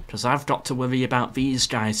 because I've got to worry about these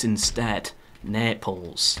guys instead.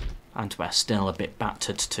 Naples. And we're still a bit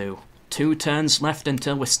battered too. 2 turns left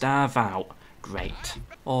until we starve out. Great.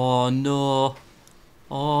 Oh no.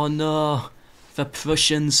 Oh no. The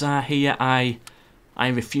Prussians are here. I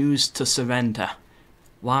refuse to surrender.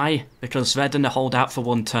 Why? Because they're gonna hold out for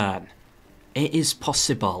 1 turn. It is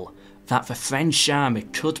possible that the French army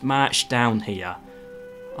could march down here.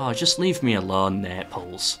 Oh, just leave me alone,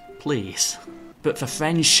 Naples. Please. But the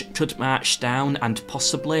French could march down and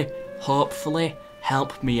possibly, hopefully,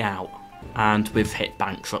 help me out. And we've hit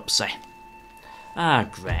bankruptcy. Ah,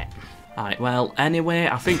 great. Alright, well, anyway,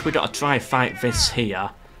 I think we gotta try fight this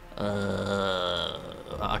here.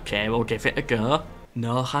 Okay, we'll give it a go.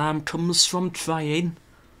 No harm comes from trying.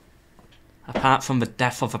 Apart from the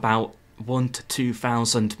death of about 1,000 to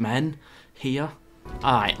 2,000 men here.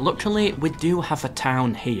 Alright, luckily we do have a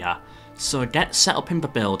town here. So get set up in the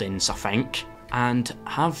buildings, I think. And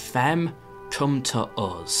have them come to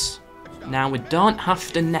us. Now, we don't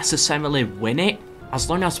have to necessarily win it. As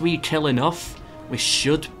long as we kill enough, we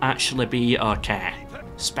should actually be okay.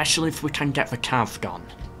 Especially if we can get the cav gone.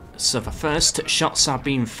 So the first shots are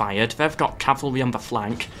being fired. They've got cavalry on the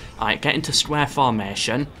flank. Alright, get into square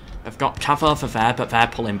formation. They've got cav over there, but they're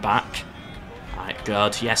pulling back. Alright,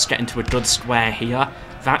 good. Yes, get into a good square here.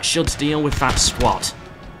 That should deal with that squad.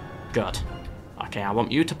 Good. Okay, I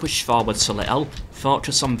want you to push forwards a little.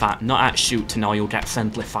 Focus on that, not at shooting or you'll get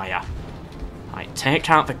friendly fire. Alright, take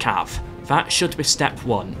out the cav. That should be step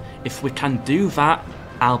one. If we can do that,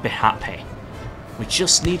 I'll be happy. We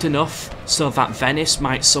just need enough so that Venice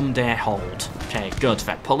might someday hold. Okay, good.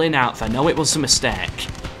 They're pulling out. They know it was a mistake.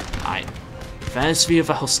 Alright, there's the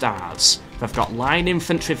other hussars. They've got line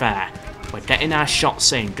infantry there. We're getting our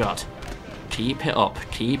shots in. Good. Keep it up.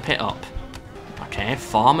 Keep it up. Okay,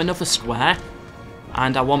 form another square.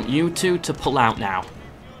 And I want you two to pull out now.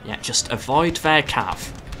 Yeah, just avoid their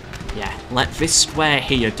cav. Yeah, let this square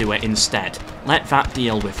here do it instead. Let that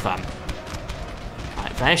deal with them.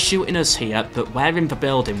 Right, they're shooting us here, but we're in the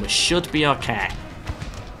building. We should be okay.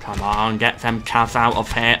 Come on, get them cav out of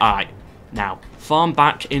here. Alright, now, form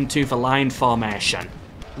back into the line formation.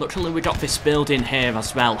 Luckily we got this building here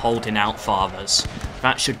as well holding out for us.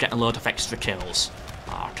 That should get a load of extra kills.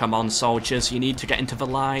 Ah, come on soldiers, you need to get into the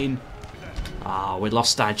line. Ah, we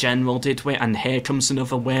lost our general, did we? And here comes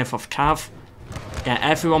another wave of cav. Get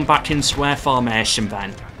everyone back in square formation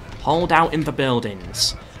then. Hold out in the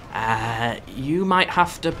buildings. You might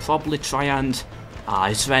have to probably try and...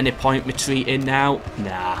 is there any point retreating now?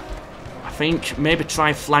 Nah. I think maybe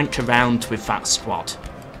try flank around with that squad.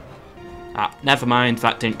 Never mind,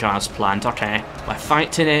 that didn't go as planned. Okay, we're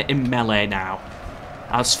fighting it in melee now.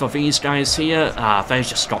 As for these guys here, they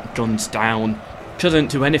just got gunned down.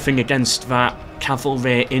 Couldn't do anything against that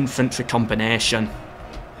cavalry-infantry combination.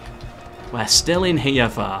 We're still in here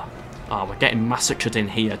though. Oh, we're getting massacred in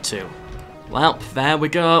here too. Well, there we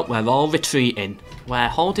go, we're all retreating. We're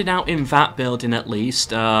holding out in that building at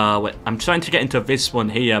least. I'm trying to get into this one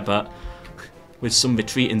here, but with some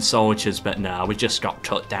retreating soldiers, but no, we just got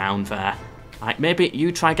cut down there. Like, maybe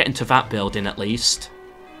you try get into that building at least.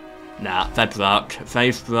 Nah, they're broke.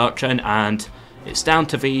 They've broken, and it's down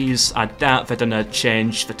to these. I doubt they're gonna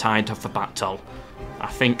change the tide of the battle. I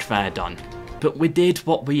think they're done. But we did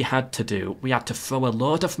what we had to do. We had to throw a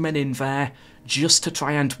load of men in there just to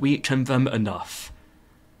try and weaken them enough.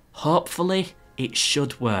 Hopefully, it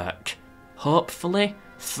should work. Hopefully,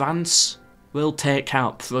 France will take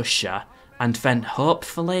out Prussia, and then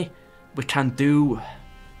hopefully we can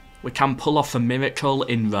pull off a miracle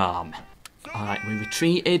in Rome. Alright, we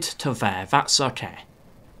retreated to there, that's okay.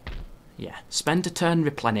 Yeah, spend a turn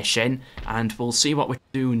replenishing, and we'll see what we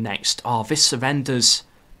do next. Oh, this surrenders...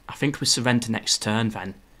 I think we surrender next turn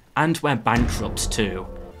then. And we're bankrupt too.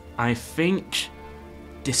 I think,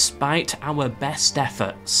 despite our best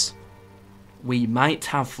efforts, we might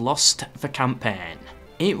have lost the campaign.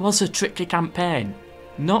 It was a tricky campaign.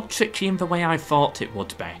 Not tricky in the way I thought it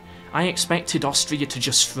would be. I expected Austria to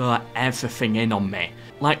just throw everything in on me,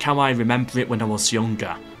 like how I remember it when I was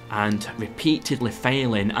younger, and repeatedly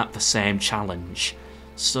failing at the same challenge.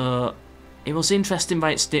 So, it was interesting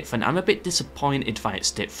that it's different. I'm a bit disappointed that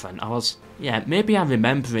it's different. Yeah, maybe I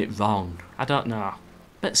remember it wrong. I don't know.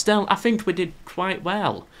 But still, I think we did quite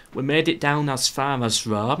well. We made it down as far as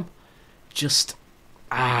Rome. We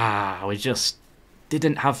just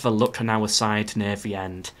didn't have the luck on our side near the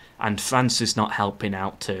end. And France is not helping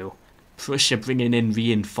out too. Prussia bringing in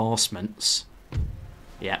reinforcements.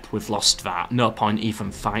 Yep, we've lost that. No point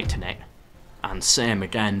even fighting it. And same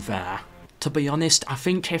again there. To be honest, I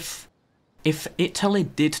think if Italy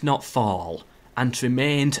did not fall and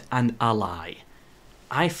remained an ally,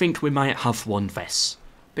 I think we might have won this.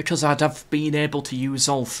 Because I'd have been able to use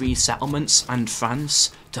all three settlements and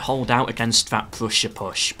France to hold out against that Prussia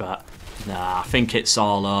push, but nah, I think it's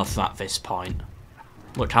all over at this point.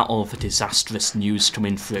 Look at all the disastrous news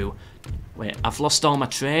coming through. Wait, I've lost all my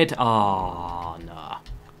trade? Oh, no.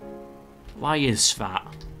 Why is that?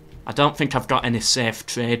 I don't think I've got any safe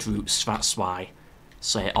trade routes, that's why.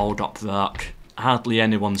 So it all got broke. Hardly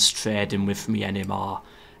anyone's trading with me anymore.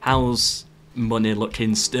 How's money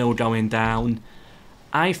looking? Still going down?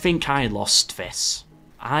 I think I lost this.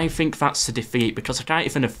 I think that's a defeat because I can't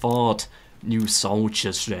even afford new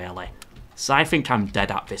soldiers really. So I think I'm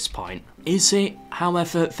dead at this point. Is it,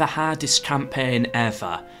 however, the hardest campaign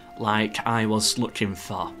ever, like I was looking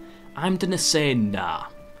for? I'm gonna say nah.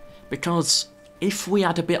 Because if we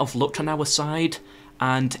had a bit of luck on our side,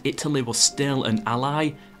 and Italy was still an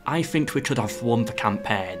ally, I think we could have won the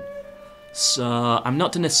campaign. So I'm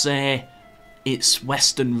not gonna say it's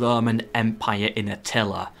Western Roman Empire in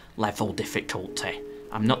Attila level difficulty.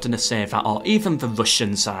 I'm not going to say that, or even the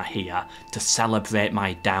Russians are here to celebrate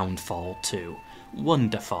my downfall too.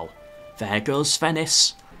 Wonderful. There goes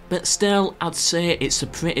Venice. But still, I'd say it's a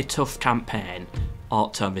pretty tough campaign.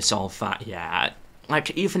 Ought to resolve that, yeah.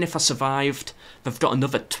 Like, even if I survived, they've got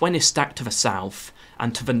another 20 stack to the south,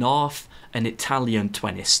 and to the north, an Italian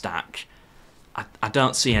 20 stack. I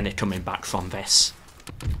don't see any coming back from this.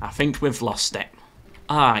 I think we've lost it.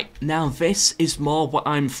 Alright, now this is more what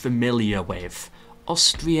I'm familiar with.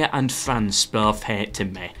 Austria and France both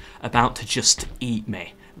hating me, about to just eat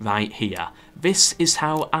me, right here. This is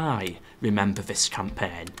how I remember this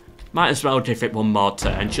campaign. Might as well give it one more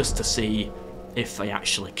turn just to see if they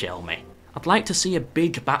actually kill me. I'd like to see a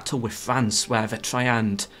big battle with France where they try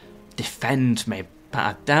and defend me, but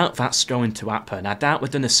I doubt that's going to happen. I doubt we're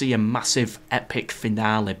going to see a massive epic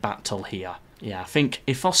finale battle here. Yeah, I think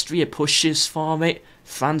if Austria pushes for it,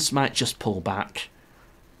 France might just pull back.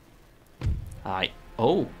 Right.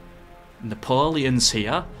 Oh, Napoleon's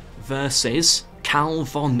here versus Karl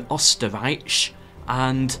von Osterreich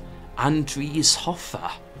and Andries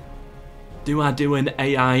Hoffer. Do I do an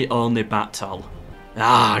AI only battle?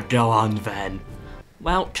 Ah, go on then.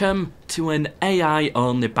 Welcome to an AI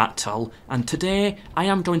only battle, and today I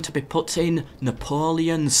am going to be putting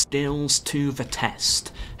Napoleon's skills to the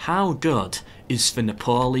test. How good is the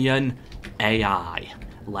Napoleon AI?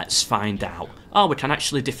 Let's find out. Oh, we can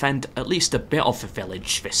actually defend at least a bit of the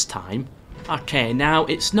village this time. Okay, now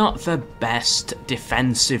it's not the best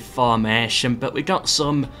defensive formation, but we got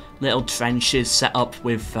some little trenches set up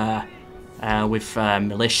with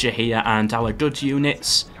militia here and our good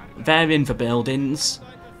units. They're in the buildings.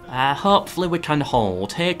 Hopefully we can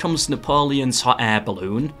hold. Here comes Napoleon's hot air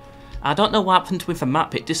balloon. I don't know what happened with the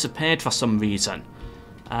map, it disappeared for some reason.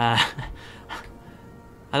 I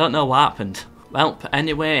don't know what happened. Well, but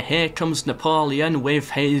anyway, here comes Napoleon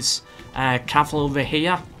with his cavalry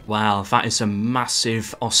here. Wow, that is a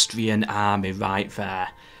massive Austrian army right there.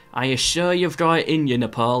 Are you sure you've got it in you,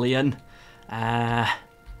 Napoleon? Cannon's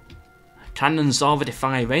already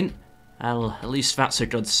firing. Well, at least that's a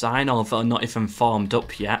good sign, although not even formed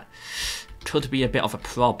up yet. Could be a bit of a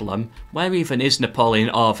problem. Where even is Napoleon?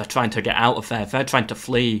 Oh, they're trying to get out of there. They're trying to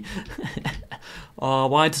flee. Oh,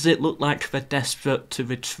 why does it look like they're desperate to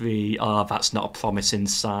retreat? Oh, that's not a promising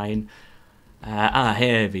sign.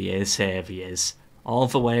 Here he is. All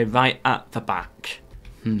the way right at the back.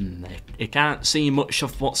 You can't see much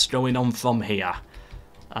of what's going on from here.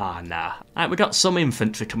 Nah. Right, we got some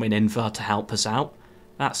infantry coming in though to help us out.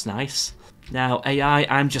 That's nice. Now, AI,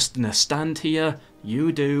 I'm just gonna stand here.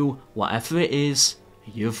 You do whatever it is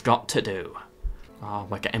you've got to do. Oh,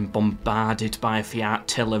 we're getting bombarded by the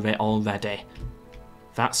artillery already.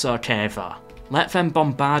 That's okay though. Let them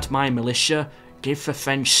bombard my militia. Give the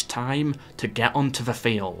French time to get onto the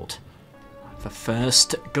field. The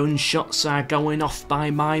first gunshots are going off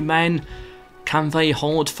by my men. Can they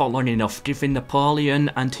hold for long enough, giving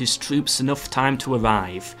Napoleon and his troops enough time to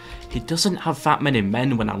arrive? He doesn't have that many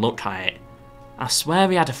men when I look at it. I swear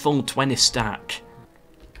he had a full 20 stack.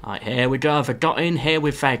 Right, here we go. They got in here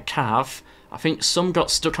with their cav. I think some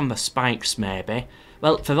got stuck on the spikes, maybe.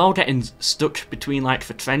 Well, they're all getting stuck between, like,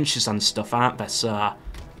 the trenches and stuff, aren't they? So,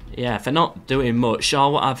 yeah, they're not doing much. Oh,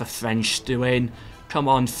 what are the French doing? Come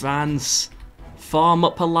on, France. Form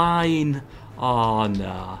up a line. Oh,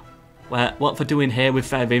 no. What they're doing here with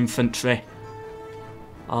their infantry?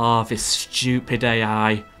 Oh, this stupid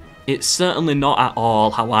AI. It's certainly not at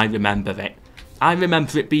all how I remember it. I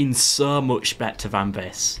remember it being so much better than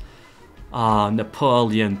this. Oh,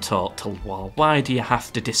 Napoleon Total War. Why do you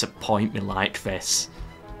have to disappoint me like this?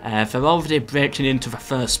 They're already breaking into the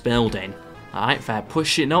first building. Alright, they're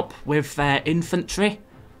pushing up with their infantry.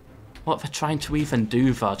 What they're trying to even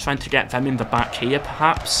do though? Trying to get them in the back here,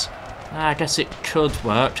 perhaps? I guess it could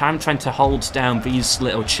work. I'm trying to hold down these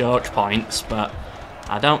little choke points, but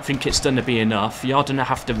I don't think it's going to be enough. You're going to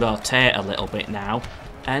have to rotate a little bit now.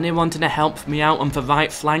 Anyone going to help me out on the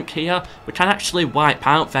right flank here? We can actually wipe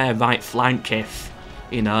out their right flank if,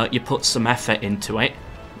 you know, you put some effort into it.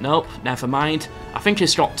 Nope, never mind. I think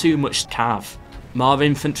it's got too much cav. More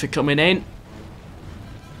infantry coming in.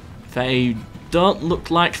 They don't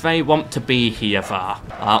look like they want to be here though.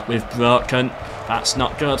 Oh, we've broken. That's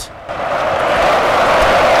not good.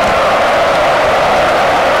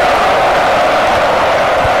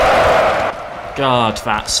 God,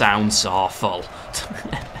 that sounds awful.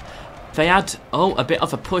 They had, a bit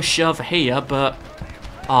of a push over here, but...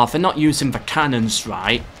 Oh, they're not using the cannons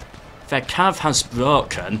right. Their cav has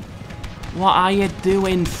broken. What are you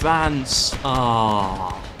doing, France?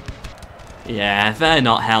 Oh. Yeah, they're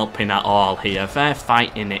not helping at all here. They're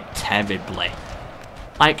fighting it terribly.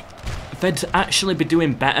 Like, they'd actually be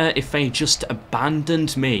doing better if they just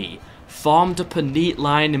abandoned me, formed up a neat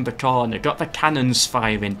line in the corner, got the cannons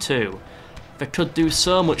firing too. They could do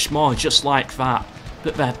so much more just like that,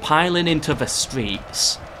 but they're piling into the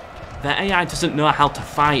streets. Their AI doesn't know how to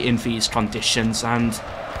fight in these conditions, and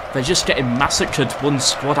they're just getting massacred one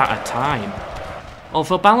squad at a time.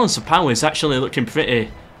 Although balance of power is actually looking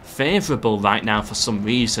pretty favourable right now for some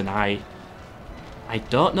reason, I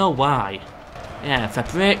don't know why. Yeah, if they're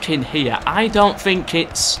breaking here, I don't think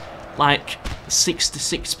it's like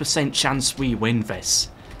 66% chance we win this.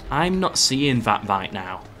 I'm not seeing that right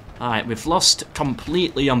now. Alright, we've lost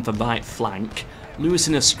completely on the right flank,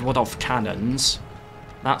 losing a squad of cannons.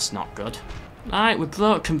 That's not good. Alright, we've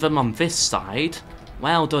broken them on this side.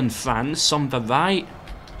 Well done, France, on the right.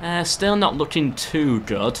 Still not looking too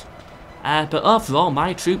good. But overall,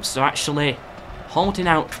 my troops are actually holding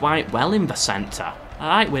out quite well in the centre.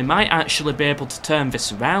 Alright, we might actually be able to turn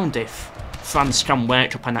this around if France can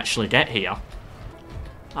wake up and actually get here.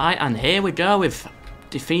 Alright, and here we go, we've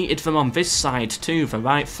defeated them on this side too, the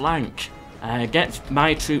right flank. Get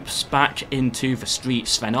my troops back into the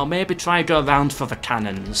streets then, or maybe try go around for the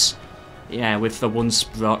cannons. Yeah, with the once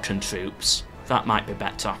broken troops. That might be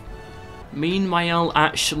better. Meanwhile,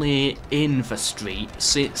 actually in the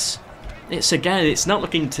streets, it's again, it's not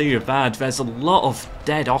looking too bad. There's a lot of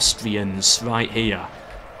dead Austrians right here.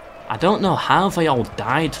 I don't know how they all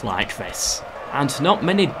died like this. And not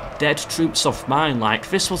many dead troops of mine, like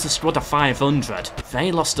this was a squad of 500. They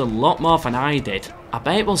lost a lot more than I did. I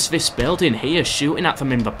bet it was this building here shooting at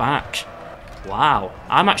them in the back. Wow,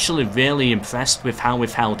 I'm actually really impressed with how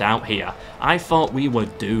we've held out here. I thought we were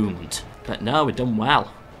doomed, but no, we've done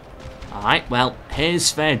well. Alright, well,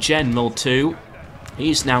 here's their general too.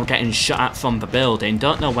 He's now getting shot at from the building,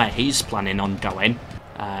 don't know where he's planning on going.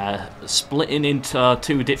 Splitting into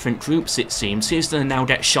two different groups it seems. He's going to now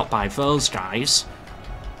get shot by those guys.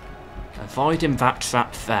 Avoiding that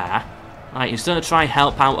trap there. Right, he's going to try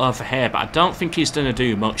help out over here, but I don't think he's going to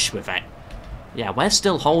do much with it. Yeah, we're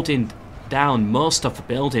still holding down most of the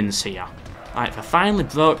buildings here. Right, they finally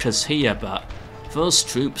broke us here, but those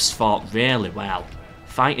troops fought really well.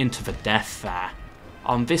 Fighting to the death there.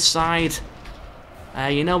 On this side,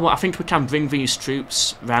 you know what, I think we can bring these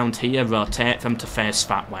troops round here, rotate them to face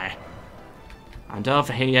that way. And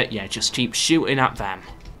over here, yeah, just keep shooting at them.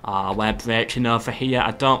 We're breaking over here.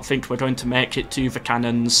 I don't think we're going to make it to the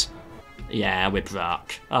cannons. Yeah, we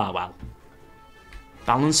broke. Oh well.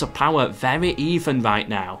 Balance of power very even right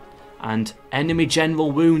now. And enemy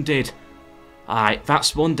general wounded. Alright,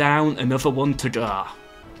 that's one down, another one to go.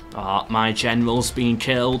 My general's been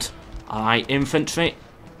killed. Alright, infantry.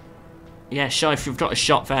 Yeah, sure, if you've got a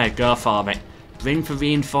shot there, go for it. Bring the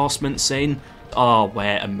reinforcements in. Oh,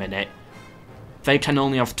 wait a minute. They can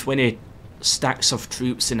only have 20 stacks of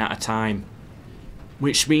troops in at a time.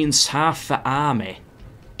 Which means half the army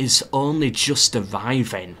is only just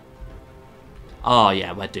arriving. Oh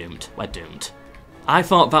yeah, we're doomed. We're doomed. I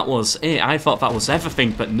thought that was it. I thought that was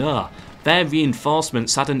everything, but no. Their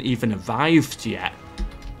reinforcements hadn't even arrived yet.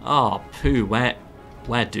 Oh, poo,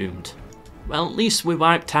 we're doomed. Well, at least we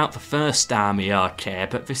wiped out the first army, okay,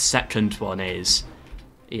 but this second one is...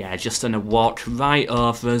 yeah, just gonna walk right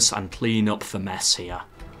over us and clean up the mess here.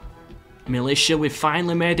 Militia, we've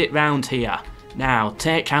finally made it round here. Now,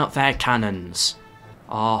 take out their cannons.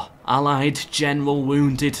 Oh, Allied general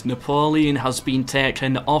wounded. Napoleon has been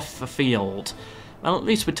taken off the field. Well, at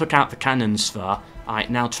least we took out the cannons though. Alright,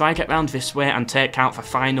 now try get round this way and take out the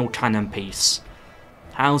final cannon piece.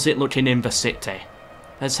 How's it looking in the city?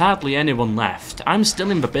 There's hardly anyone left. I'm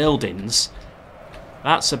still in the buildings.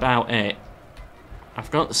 That's about it.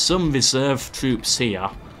 I've got some reserve troops here.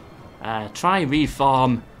 Try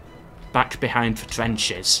reform back behind the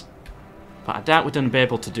trenches. But I doubt we're going to be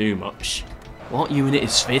able to do much. What unit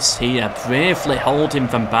is this here? Bravely holding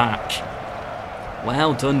them back.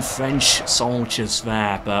 Well done, French soldiers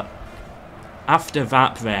there, but after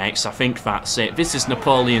that breaks, I think that's it. This is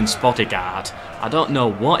Napoleon's bodyguard. I don't know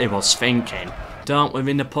what he was thinking. Don't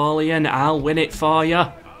worry, Napoleon, I'll win it for you.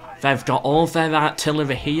 They've got all their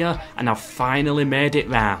artillery here, and I've finally made it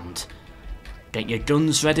round. Get your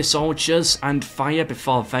guns ready, soldiers, and fire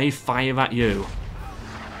before they fire at you.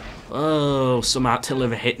 Oh, some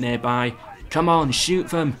artillery hit nearby. Come on, shoot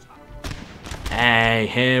them. Hey,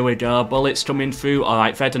 here we go. Bullets coming through.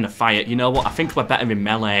 Alright, they're gonna fire. You know what? I think we're better in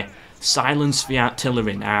melee. Silence the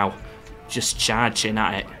artillery now. Just charging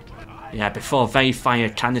at it. Yeah, before they fire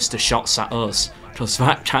canister shots at us. Because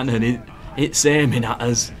that cannon, it's aiming at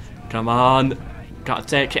us. Come on. Gotta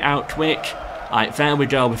take it out quick. Alright, there we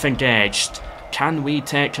go. We've engaged. Can we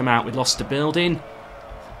take them out? We lost the building.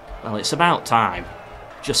 Well, it's about time.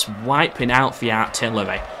 just wiping out the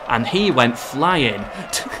artillery, and he went flying.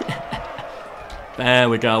 There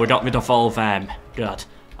we go, we got rid of all them. Good.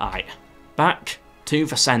 Alright, back to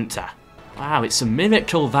the centre. Wow, it's a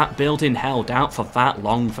miracle that building held out for that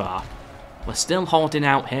long though. We're still holding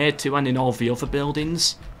out here too, and in all the other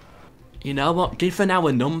buildings. You know what, given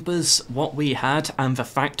our numbers, what we had, and the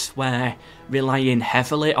fact we're relying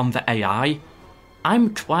heavily on the AI,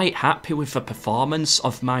 I'm quite happy with the performance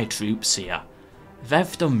of my troops here.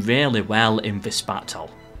 They've done really well in this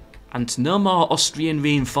battle. And no more Austrian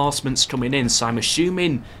reinforcements coming in, so I'm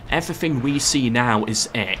assuming everything we see now is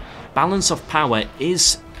it. Balance of power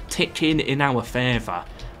is ticking in our favour,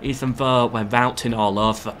 even though we're routing all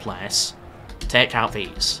over the place. Take out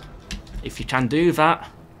these. If you can do that,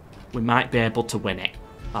 we might be able to win it.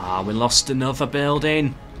 Ah, we lost another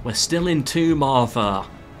building. We're still in 2 more though.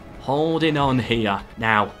 Holding on here.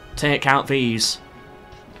 Now, take out these.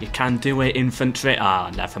 You can do it, infantry. Ah,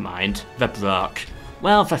 never mind. They broke.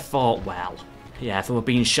 Well, they fought well. Yeah, they were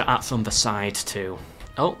being shot at from the side too.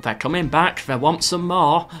 Oh, they're coming back. They want some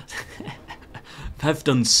more. They've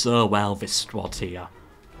done so well, this squad here.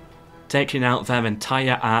 Taking out their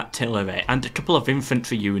entire artillery and a couple of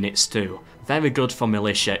infantry units too. Very good for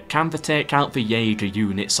militia. Can they take out the Jaeger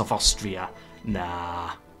units of Austria?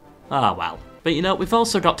 Nah. Ah well. But you know, we've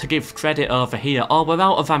also got to give credit over here. Oh, we're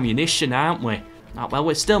out of ammunition, aren't we? Ah, well,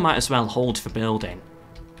 we still might as well hold the building.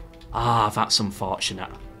 Ah, that's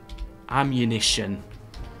unfortunate. Ammunition.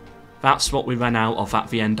 That's what we ran out of at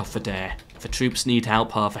the end of the day. The troops need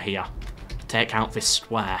help over here. Take out this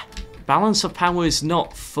square. Balance of power is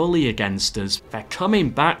not fully against us. They're coming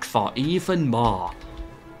back for even more.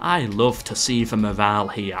 I love to see the morale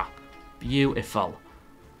here. Beautiful.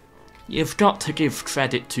 You've got to give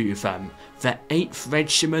credit to them. The 8th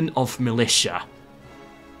Regiment of Militia.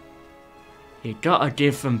 You gotta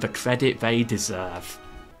give them the credit they deserve.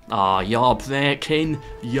 Oh, you're breaking.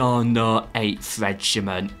 You're no 8th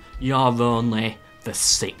Regiment. You're only the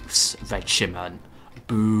 6th Regiment.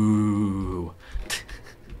 Boo.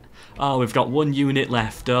 Oh, we've got 1 unit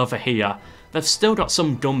left over here. They've still got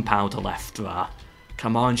some gunpowder left there.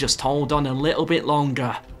 Come on, just hold on a little bit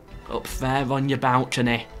longer. Up there on your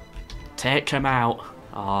balcony. Take them out.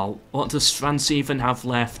 Oh, what does France even have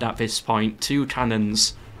left at this point? 2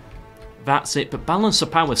 cannons. That's it, but balance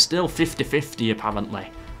of power still 50-50 apparently.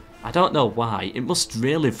 I don't know why, it must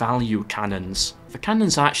really value cannons. The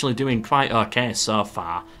cannons are actually doing quite okay so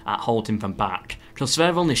far at holding them back, because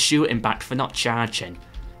they're only shooting back, they're not charging.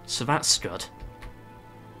 So that's good.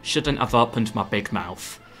 Shouldn't have opened my big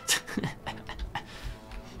mouth.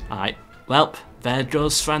 Alright, well, there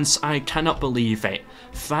goes France. I cannot believe it.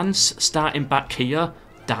 France, starting back here,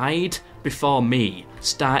 died before me,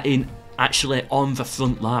 starting actually on the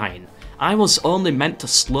front line. I was only meant to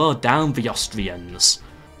slow down the Austrians,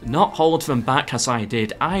 not hold them back as I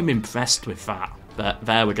did. I'm impressed with that. But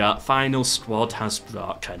there we go, final squad has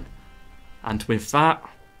broken. And with that,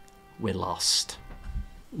 we lost.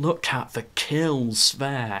 Look at the kills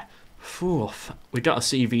there. Phew, we gotta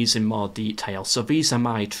see these in more detail. So these are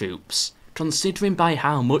my troops. Considering by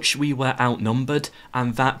how much we were outnumbered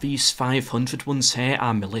and that these 500 ones here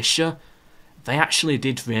are militia, they actually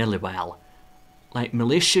did really well. Like,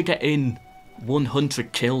 militia getting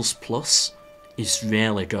 100 kills plus is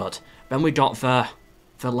really good. Then we got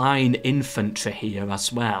the line infantry here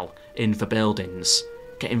as well in the buildings,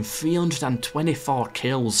 getting 324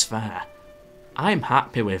 kills there. I'm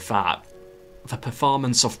happy with that. The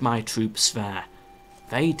performance of my troops there.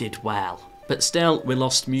 They did well. But still, we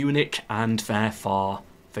lost Munich and therefore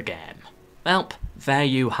the game. Well, there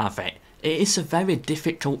you have it. It is a very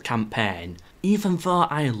difficult campaign. Even though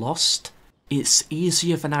I lost, it's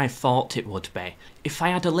easier than I thought it would be. If I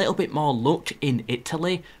had a little bit more luck in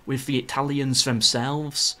Italy with the Italians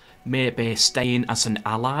themselves, maybe staying as an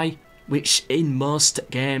ally, which in most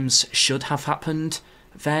games should have happened,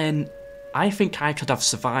 then I think I could have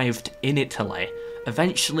survived in Italy,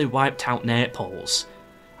 eventually wiped out Naples,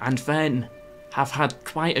 and then have had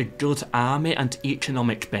quite a good army and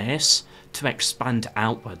economic base to expand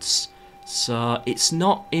outwards. So it's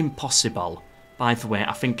not impossible. By the way,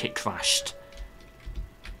 I think it crashed.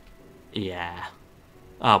 Yeah.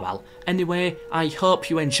 Oh well. Anyway, I hope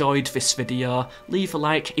you enjoyed this video. Leave a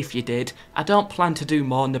like if you did. I don't plan to do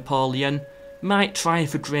more Napoleon. Might try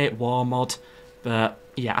the Great War mod. But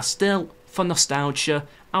yeah, still, for nostalgia,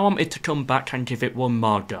 I wanted to come back and give it one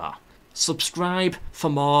more go. Subscribe for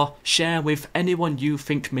more, share with anyone you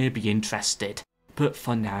think may be interested. But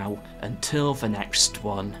for now, until the next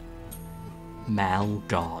one, Mel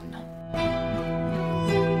gone.